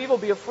do what is evil,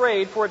 be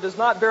afraid, for it does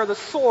not bear the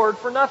sword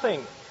for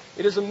nothing.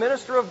 It is a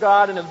minister of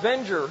God, an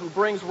avenger who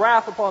brings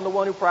wrath upon the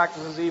one who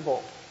practices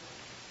evil.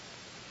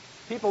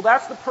 People,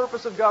 that's the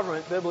purpose of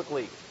government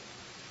biblically.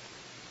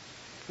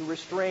 To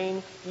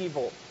restrain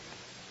evil.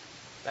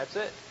 That's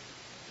it.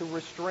 To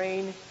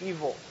restrain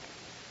evil.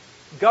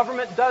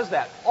 Government does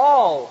that.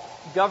 All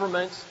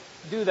governments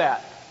do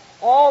that.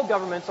 All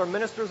governments are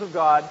ministers of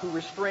God who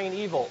restrain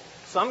evil.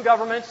 Some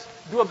governments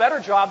do a better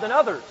job than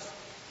others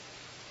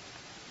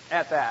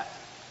at that.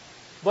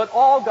 But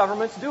all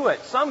governments do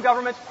it. Some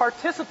governments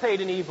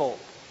participate in evil.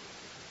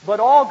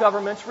 But all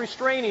governments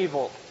restrain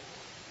evil.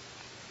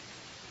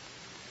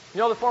 You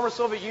know, the former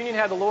Soviet Union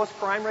had the lowest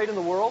crime rate in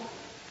the world.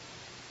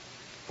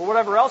 For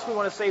whatever else we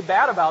want to say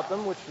bad about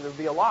them, which there would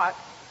be a lot,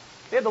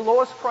 they had the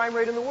lowest crime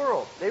rate in the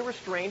world. They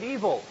restrained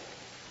evil.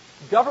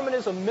 Government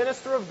is a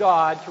minister of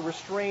God to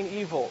restrain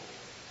evil.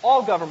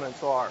 All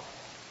governments are.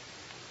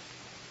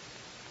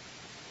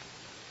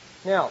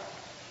 Now,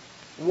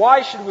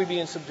 why should we be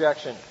in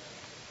subjection?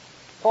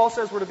 Paul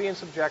says we're to be in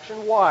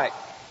subjection. Why?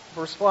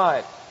 Verse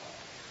 5.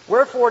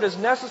 Wherefore it is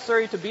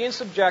necessary to be in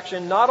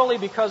subjection, not only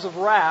because of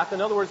wrath,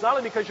 in other words, not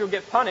only because you'll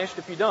get punished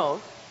if you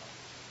don't,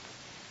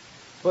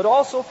 but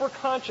also for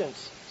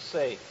conscience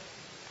sake,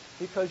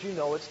 because you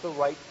know it's the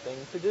right thing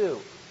to do.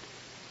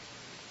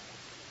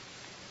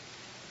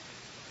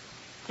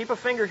 Keep a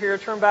finger here,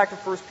 turn back to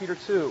 1 Peter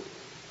 2.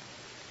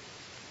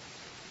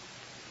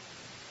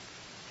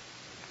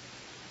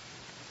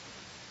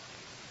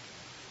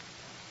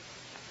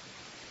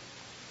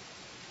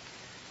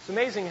 It's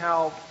amazing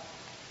how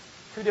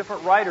two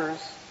different writers,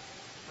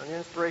 on the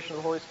inspiration of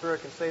the Holy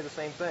Spirit, can say the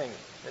same thing,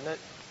 isn't it?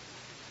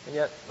 And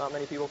yet, not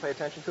many people pay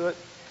attention to it.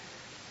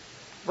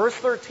 Verse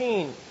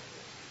 13,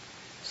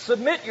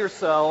 submit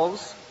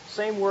yourselves,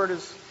 same word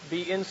as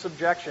be in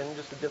subjection,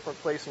 just a different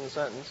place in the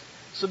sentence.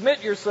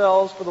 Submit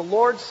yourselves for the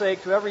Lord's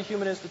sake to every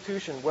human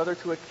institution, whether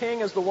to a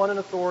king as the one in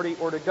authority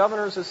or to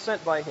governors as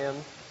sent by him,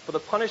 for the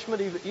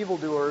punishment of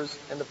evildoers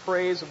and the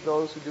praise of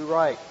those who do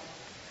right.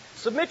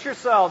 Submit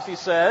yourselves, he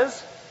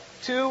says,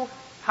 to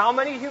how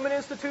many human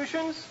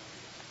institutions?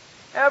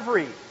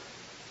 Every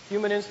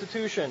human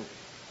institution.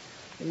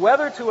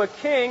 Whether to a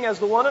king as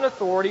the one in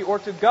authority or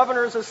to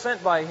governors as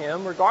sent by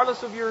him,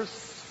 regardless of your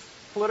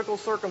political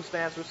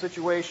circumstance or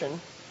situation,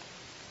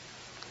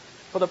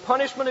 for the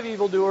punishment of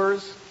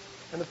evildoers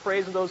and the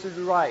praise of those who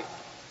do right,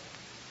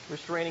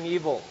 restraining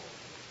evil.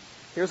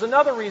 Here's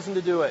another reason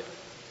to do it.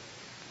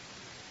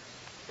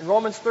 In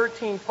Romans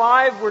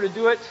 13:5, we're to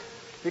do it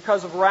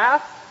because of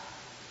wrath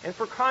and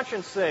for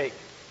conscience sake.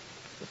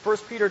 In 1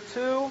 Peter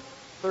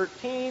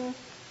 2:13,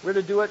 we're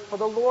to do it for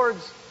the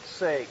Lord's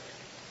sake.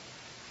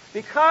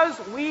 Because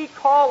we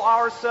call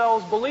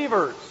ourselves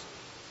believers,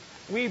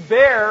 we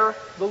bear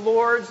the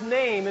Lord's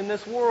name in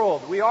this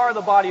world. We are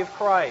the body of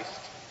Christ.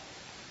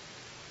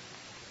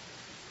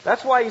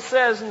 That's why he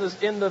says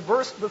in the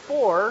verse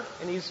before,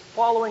 and he's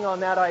following on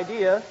that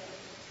idea,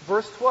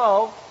 verse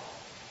 12,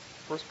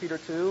 1 Peter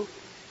 2,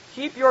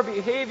 keep your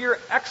behavior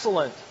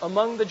excellent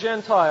among the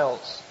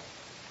Gentiles,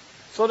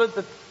 so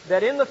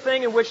that in the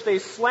thing in which they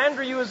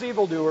slander you as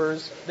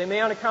evildoers, they may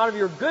on account of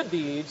your good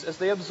deeds, as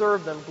they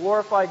observe them,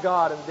 glorify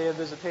God in the day of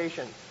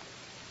visitation.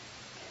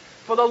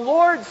 For the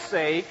Lord's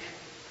sake,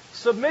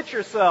 submit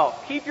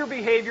yourself. Keep your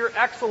behavior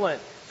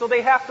excellent. So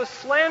they have to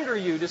slander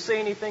you to say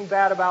anything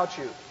bad about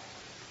you.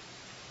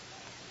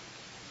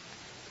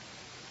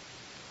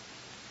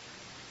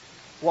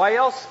 Why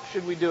else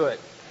should we do it?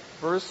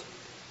 Verse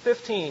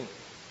 15.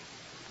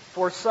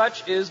 For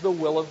such is the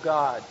will of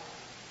God,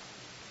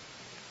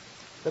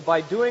 that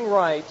by doing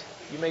right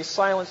you may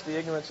silence the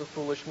ignorance of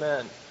foolish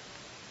men.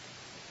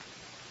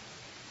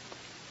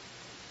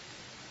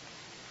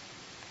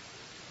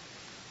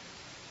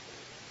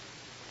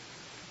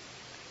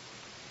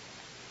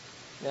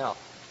 Now,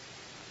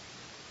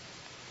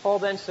 Paul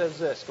then says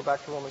this. Go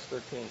back to Romans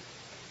 13.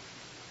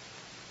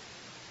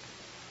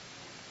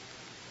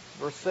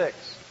 Verse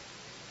 6.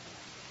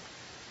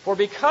 For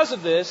because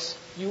of this,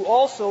 you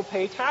also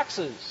pay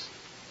taxes.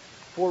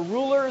 For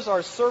rulers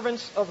are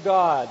servants of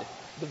God,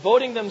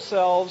 devoting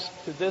themselves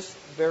to this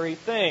very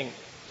thing.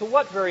 To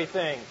what very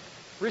thing?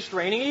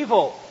 Restraining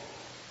evil.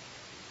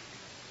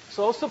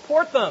 So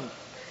support them.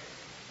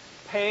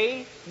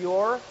 Pay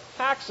your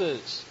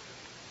taxes.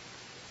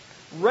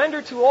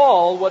 Render to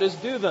all what is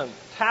due them.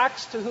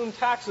 Tax to whom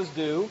tax is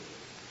due.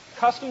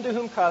 Custom to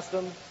whom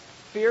custom.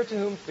 Fear to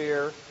whom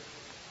fear.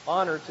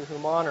 Honor to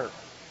whom honor.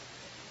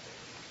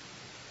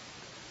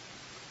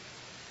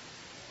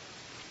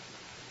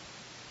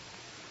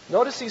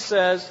 Notice he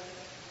says,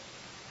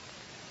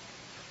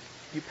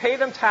 you pay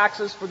them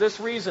taxes for this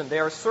reason. They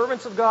are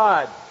servants of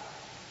God.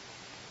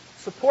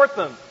 Support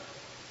them.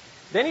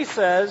 Then he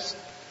says,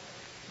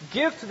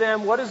 give to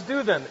them what is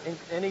due them.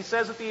 And he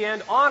says at the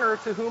end, honor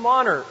to whom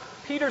honor.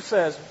 Peter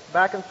says,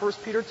 back in 1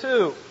 Peter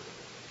 2,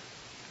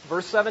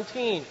 verse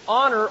 17,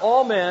 honor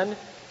all men,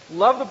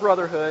 love the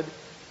brotherhood,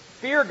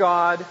 fear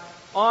God,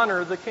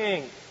 honor the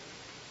king.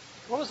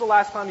 When was the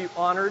last time you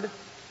honored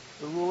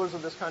the rulers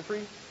of this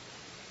country?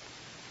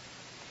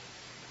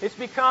 It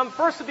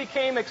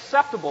became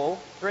acceptable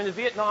during the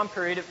Vietnam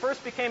period. It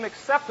first became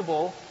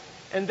acceptable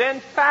and then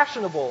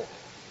fashionable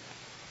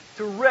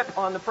to rip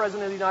on the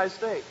President of the United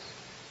States.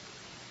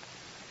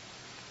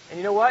 And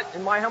you know what?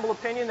 In my humble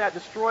opinion, that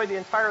destroyed the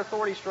entire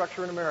authority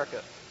structure in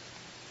America.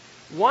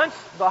 Once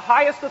the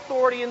highest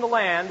authority in the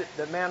land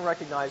that man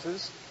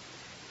recognizes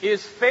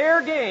is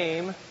fair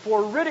game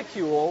for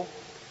ridicule,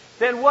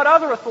 then what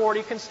other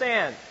authority can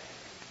stand?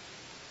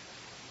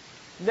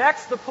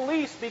 Next, the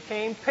police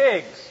became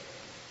pigs.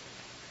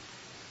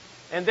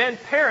 And then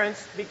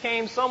parents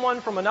became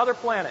someone from another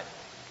planet.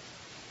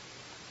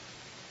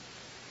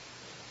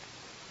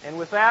 And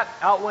with that,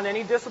 out went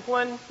any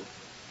discipline.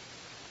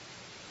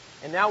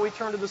 And now we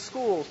turn to the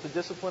schools to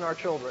discipline our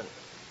children.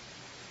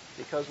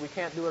 Because we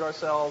can't do it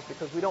ourselves,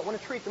 because we don't want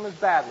to treat them as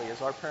badly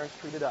as our parents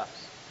treated us.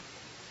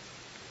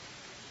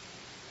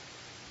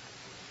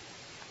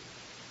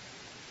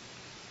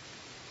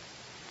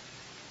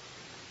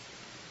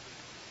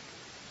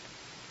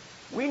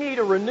 We need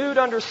a renewed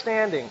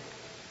understanding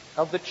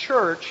of the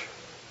church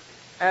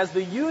as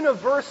the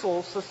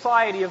universal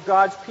society of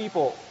God's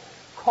people,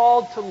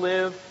 called to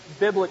live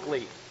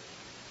biblically,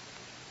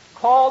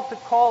 called to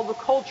call the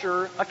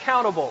culture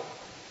accountable.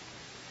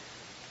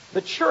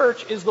 The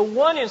church is the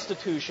one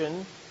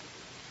institution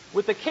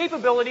with the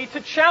capability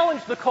to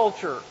challenge the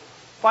culture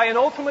by an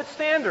ultimate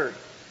standard,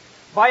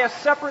 by a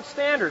separate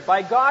standard,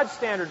 by God's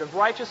standard of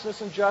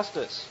righteousness and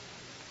justice.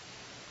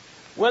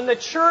 When the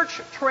church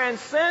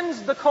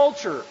transcends the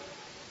culture,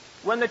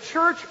 when the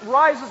church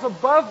rises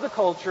above the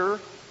culture,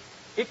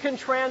 it can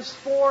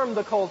transform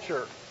the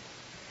culture.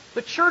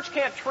 The church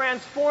can't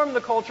transform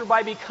the culture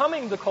by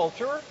becoming the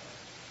culture.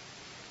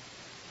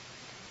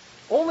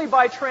 Only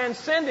by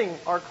transcending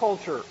our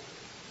culture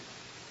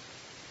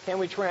can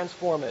we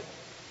transform it.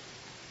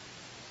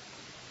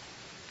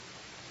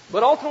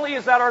 But ultimately,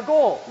 is that our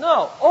goal?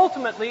 No.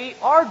 Ultimately,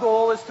 our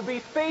goal is to be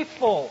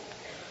faithful,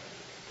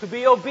 to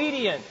be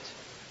obedient,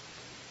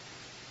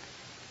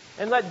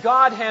 and let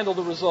God handle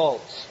the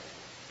results.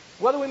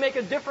 Whether we make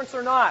a difference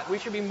or not, we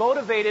should be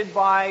motivated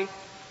by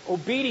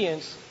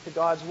obedience to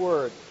God's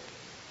Word.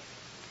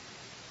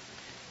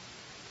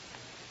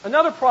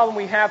 Another problem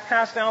we have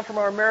passed down from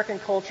our American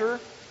culture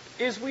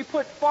is we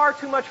put far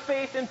too much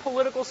faith in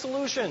political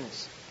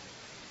solutions.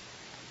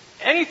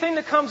 Anything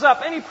that comes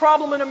up, any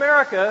problem in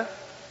America,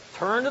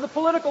 turn to the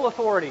political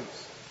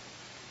authorities.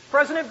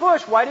 President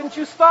Bush, why didn't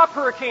you stop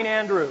Hurricane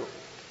Andrew?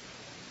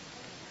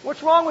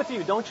 What's wrong with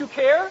you? Don't you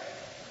care?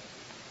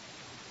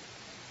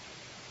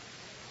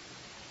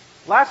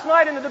 Last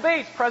night in the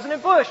debates,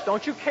 President Bush,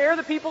 don't you care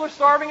that people are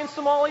starving in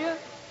Somalia?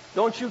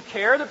 Don't you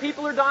care that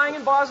people are dying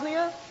in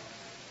Bosnia?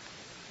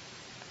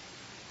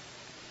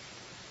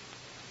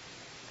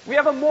 We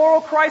have a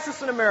moral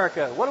crisis in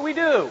America. What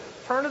do?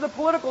 Turn to the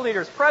political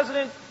leaders.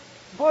 President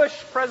Bush,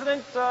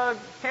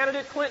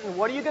 candidate Clinton,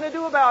 what are you going to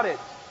do about it?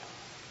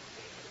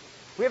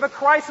 We have a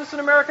crisis in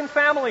American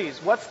families.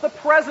 What's the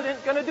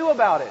president going to do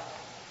about it?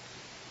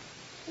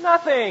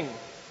 Nothing.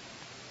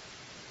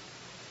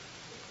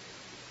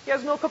 He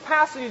has no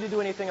capacity to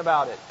do anything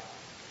about it.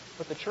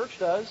 But the church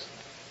does.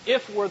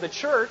 If we're the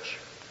church,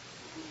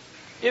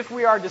 if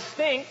we are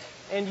distinct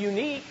and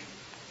unique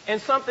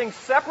and something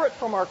separate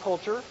from our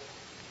culture,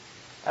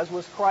 as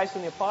was Christ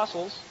and the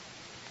apostles,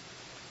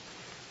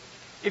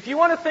 if you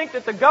want to think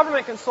that the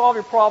government can solve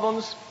your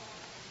problems,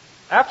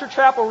 after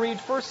chapel, read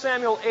 1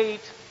 Samuel 8,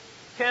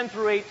 10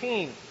 through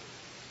 18.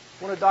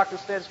 One of Dr.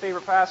 Stead's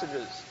favorite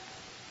passages.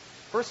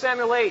 1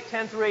 Samuel 8,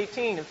 10 through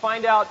 18, and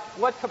find out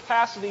what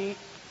capacity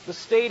the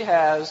state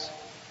has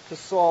to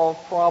solve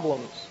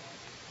problems.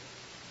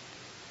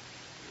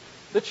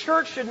 The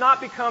church should not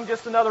become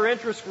just another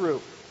interest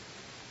group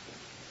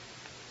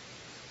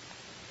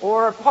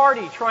or a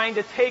party trying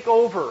to take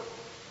over.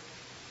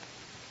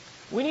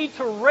 We need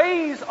to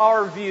raise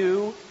our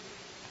view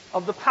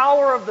of the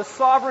power of the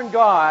sovereign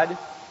God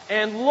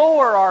and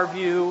lower our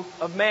view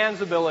of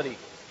man's ability.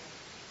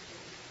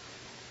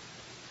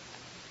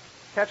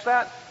 Catch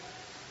that?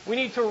 We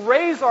need to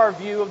raise our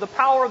view of the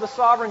power of the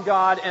sovereign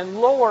God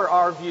and lower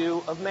our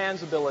view of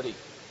man's ability.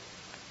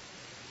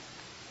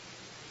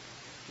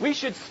 We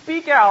should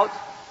speak out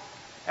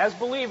as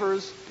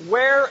believers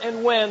where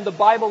and when the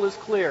Bible is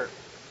clear.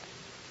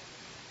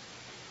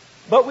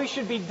 But we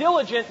should be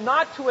diligent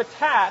not to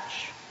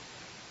attach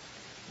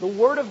the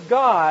Word of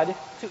God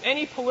to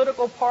any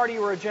political party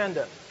or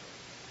agenda.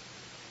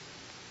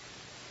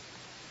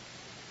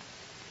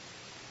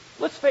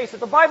 Let's face it,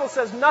 the Bible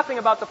says nothing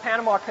about the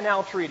Panama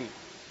Canal Treaty.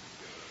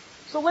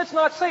 So let's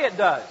not say it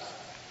does.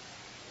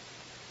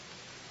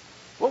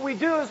 What we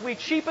do is we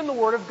cheapen the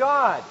Word of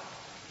God.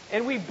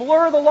 And we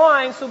blur the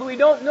lines so that we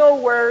don't know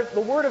where the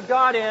Word of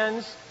God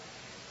ends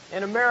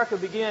and America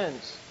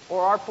begins,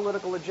 or our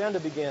political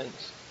agenda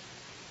begins.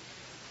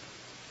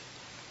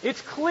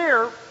 It's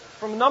clear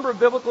from a number of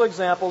biblical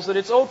examples that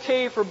it's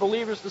okay for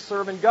believers to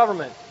serve in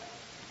government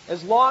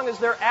as long as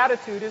their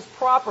attitude is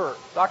proper.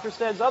 Dr.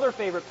 Stead's other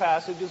favorite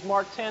passage is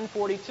Mark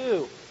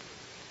 10:42.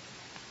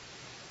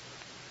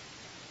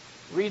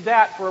 Read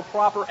that for a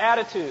proper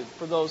attitude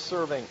for those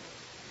serving.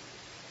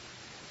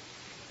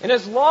 And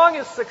as long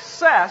as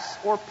success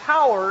or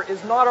power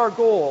is not our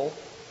goal,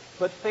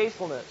 but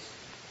faithfulness,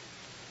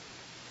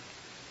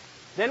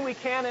 then we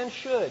can and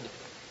should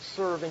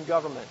serve in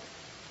government.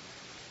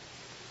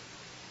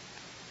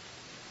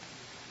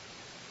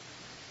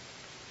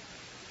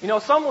 You know,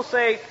 some will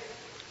say,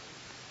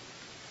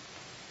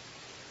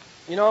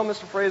 you know,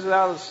 Mr. Fraser,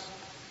 that was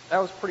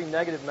a pretty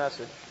negative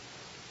message.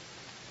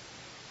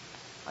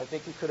 I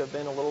think you could have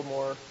been a little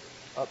more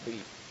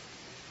upbeat.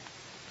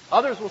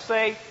 Others will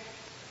say,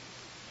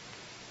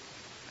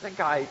 that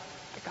guy's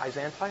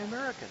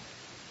anti-American.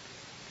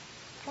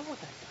 What's wrong with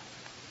that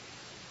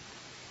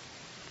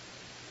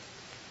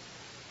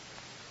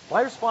guy?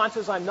 My response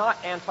is, I'm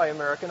not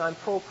anti-American, I'm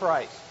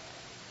pro-Christ.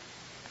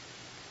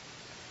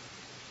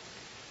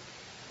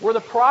 Were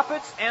the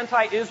prophets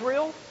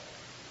anti-Israel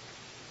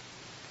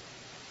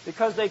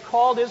because they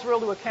called Israel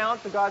to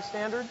account to God's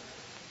standard?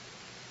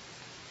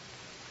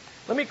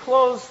 Let me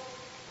close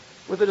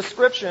with a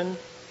description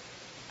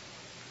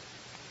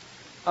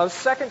of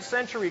 2nd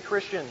century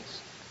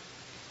Christians,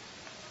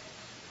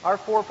 our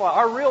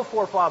real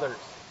forefathers,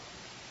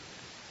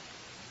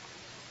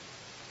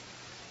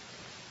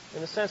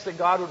 in the sense that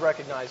God would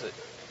recognize it.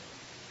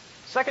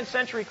 2nd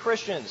century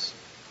Christians,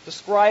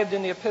 described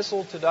in the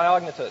epistle to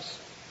Diognetus.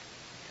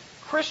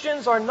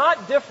 Christians are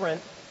not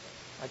different,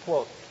 I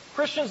quote,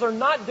 Christians are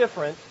not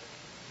different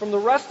from the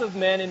rest of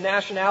men in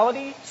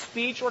nationality,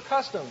 speech, or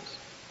customs.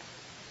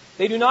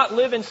 They do not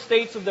live in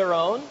states of their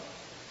own,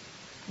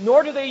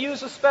 nor do they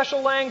use a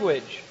special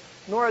language,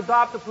 nor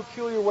adopt a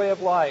peculiar way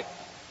of life.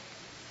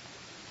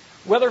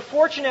 Whether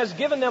fortune has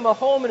given them a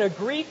home in a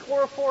Greek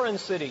or a foreign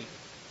city,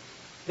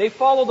 they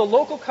follow the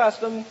local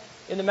custom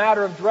in the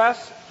matter of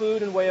dress,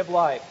 food, and way of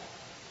life.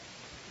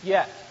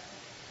 Yet,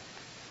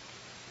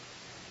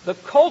 the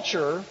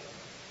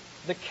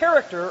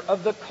character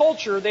of the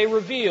culture they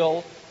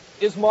reveal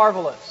is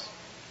marvelous.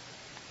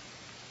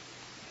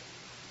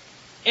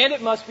 And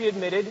it must be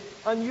admitted,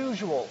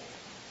 unusual.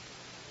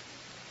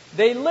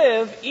 They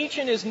live, each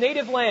in his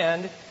native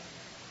land,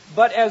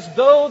 but as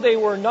though they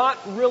were not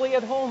really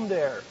at home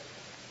there.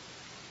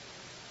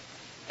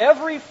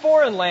 Every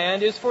foreign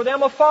land is for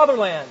them a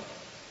fatherland,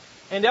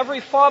 and every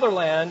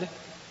fatherland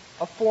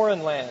a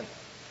foreign land.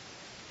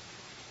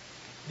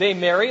 They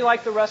marry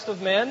like the rest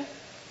of men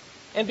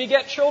and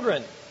beget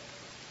children,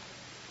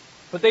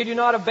 but they do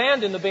not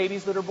abandon the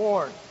babies that are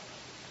born.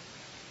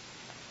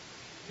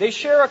 They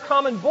share a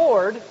common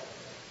board,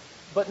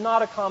 but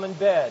not a common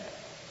bed.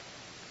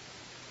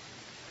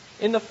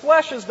 In the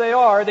flesh as they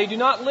are, they do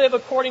not live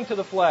according to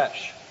the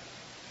flesh.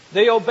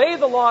 They obey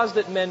the laws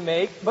that men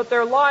make, but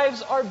their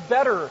lives are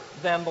better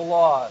than the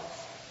laws.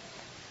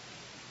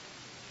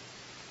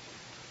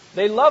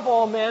 They love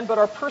all men, but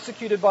are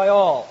persecuted by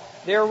all.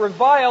 They are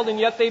reviled, and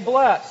yet they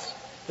bless.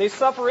 They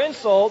suffer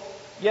insult,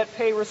 yet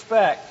pay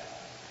respect.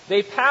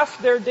 They pass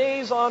their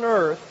days on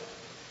earth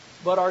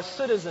but are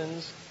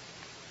citizens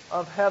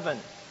of heaven.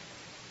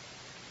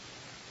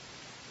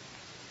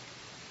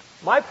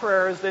 My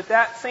prayer is that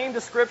that same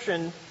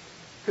description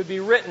could be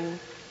written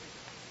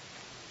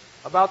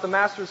about the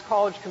Master's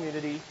College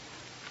community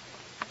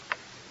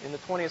in the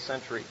 20th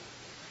century.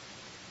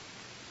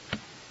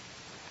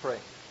 Pray.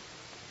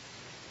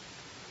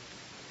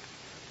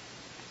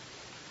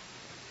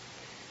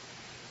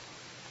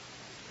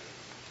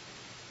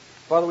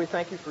 Father, we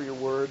thank you for your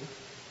word.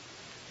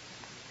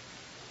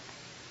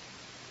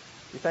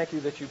 We thank you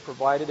that you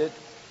provided it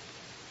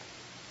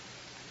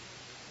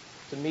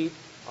to meet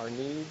our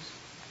needs,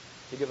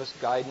 to give us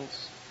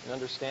guidance and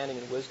understanding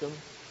and wisdom.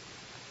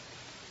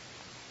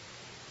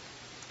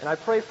 And I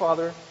pray,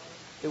 Father,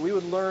 that we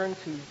would learn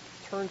to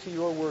turn to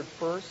your word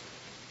first,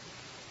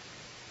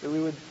 that we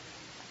would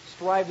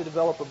strive to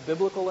develop a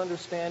biblical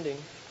understanding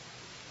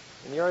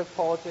in the area of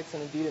politics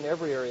and indeed in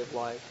every area of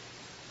life,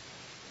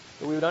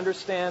 that we would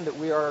understand that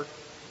we are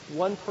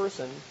one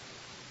person,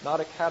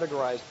 not a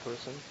categorized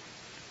person.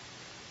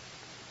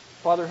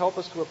 Father, help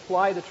us to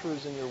apply the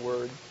truths in your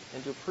word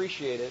and to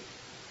appreciate it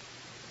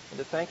and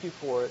to thank you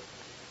for it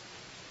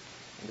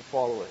and to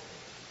follow it.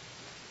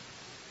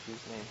 In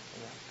Jesus' name,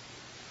 amen.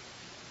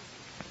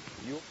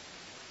 You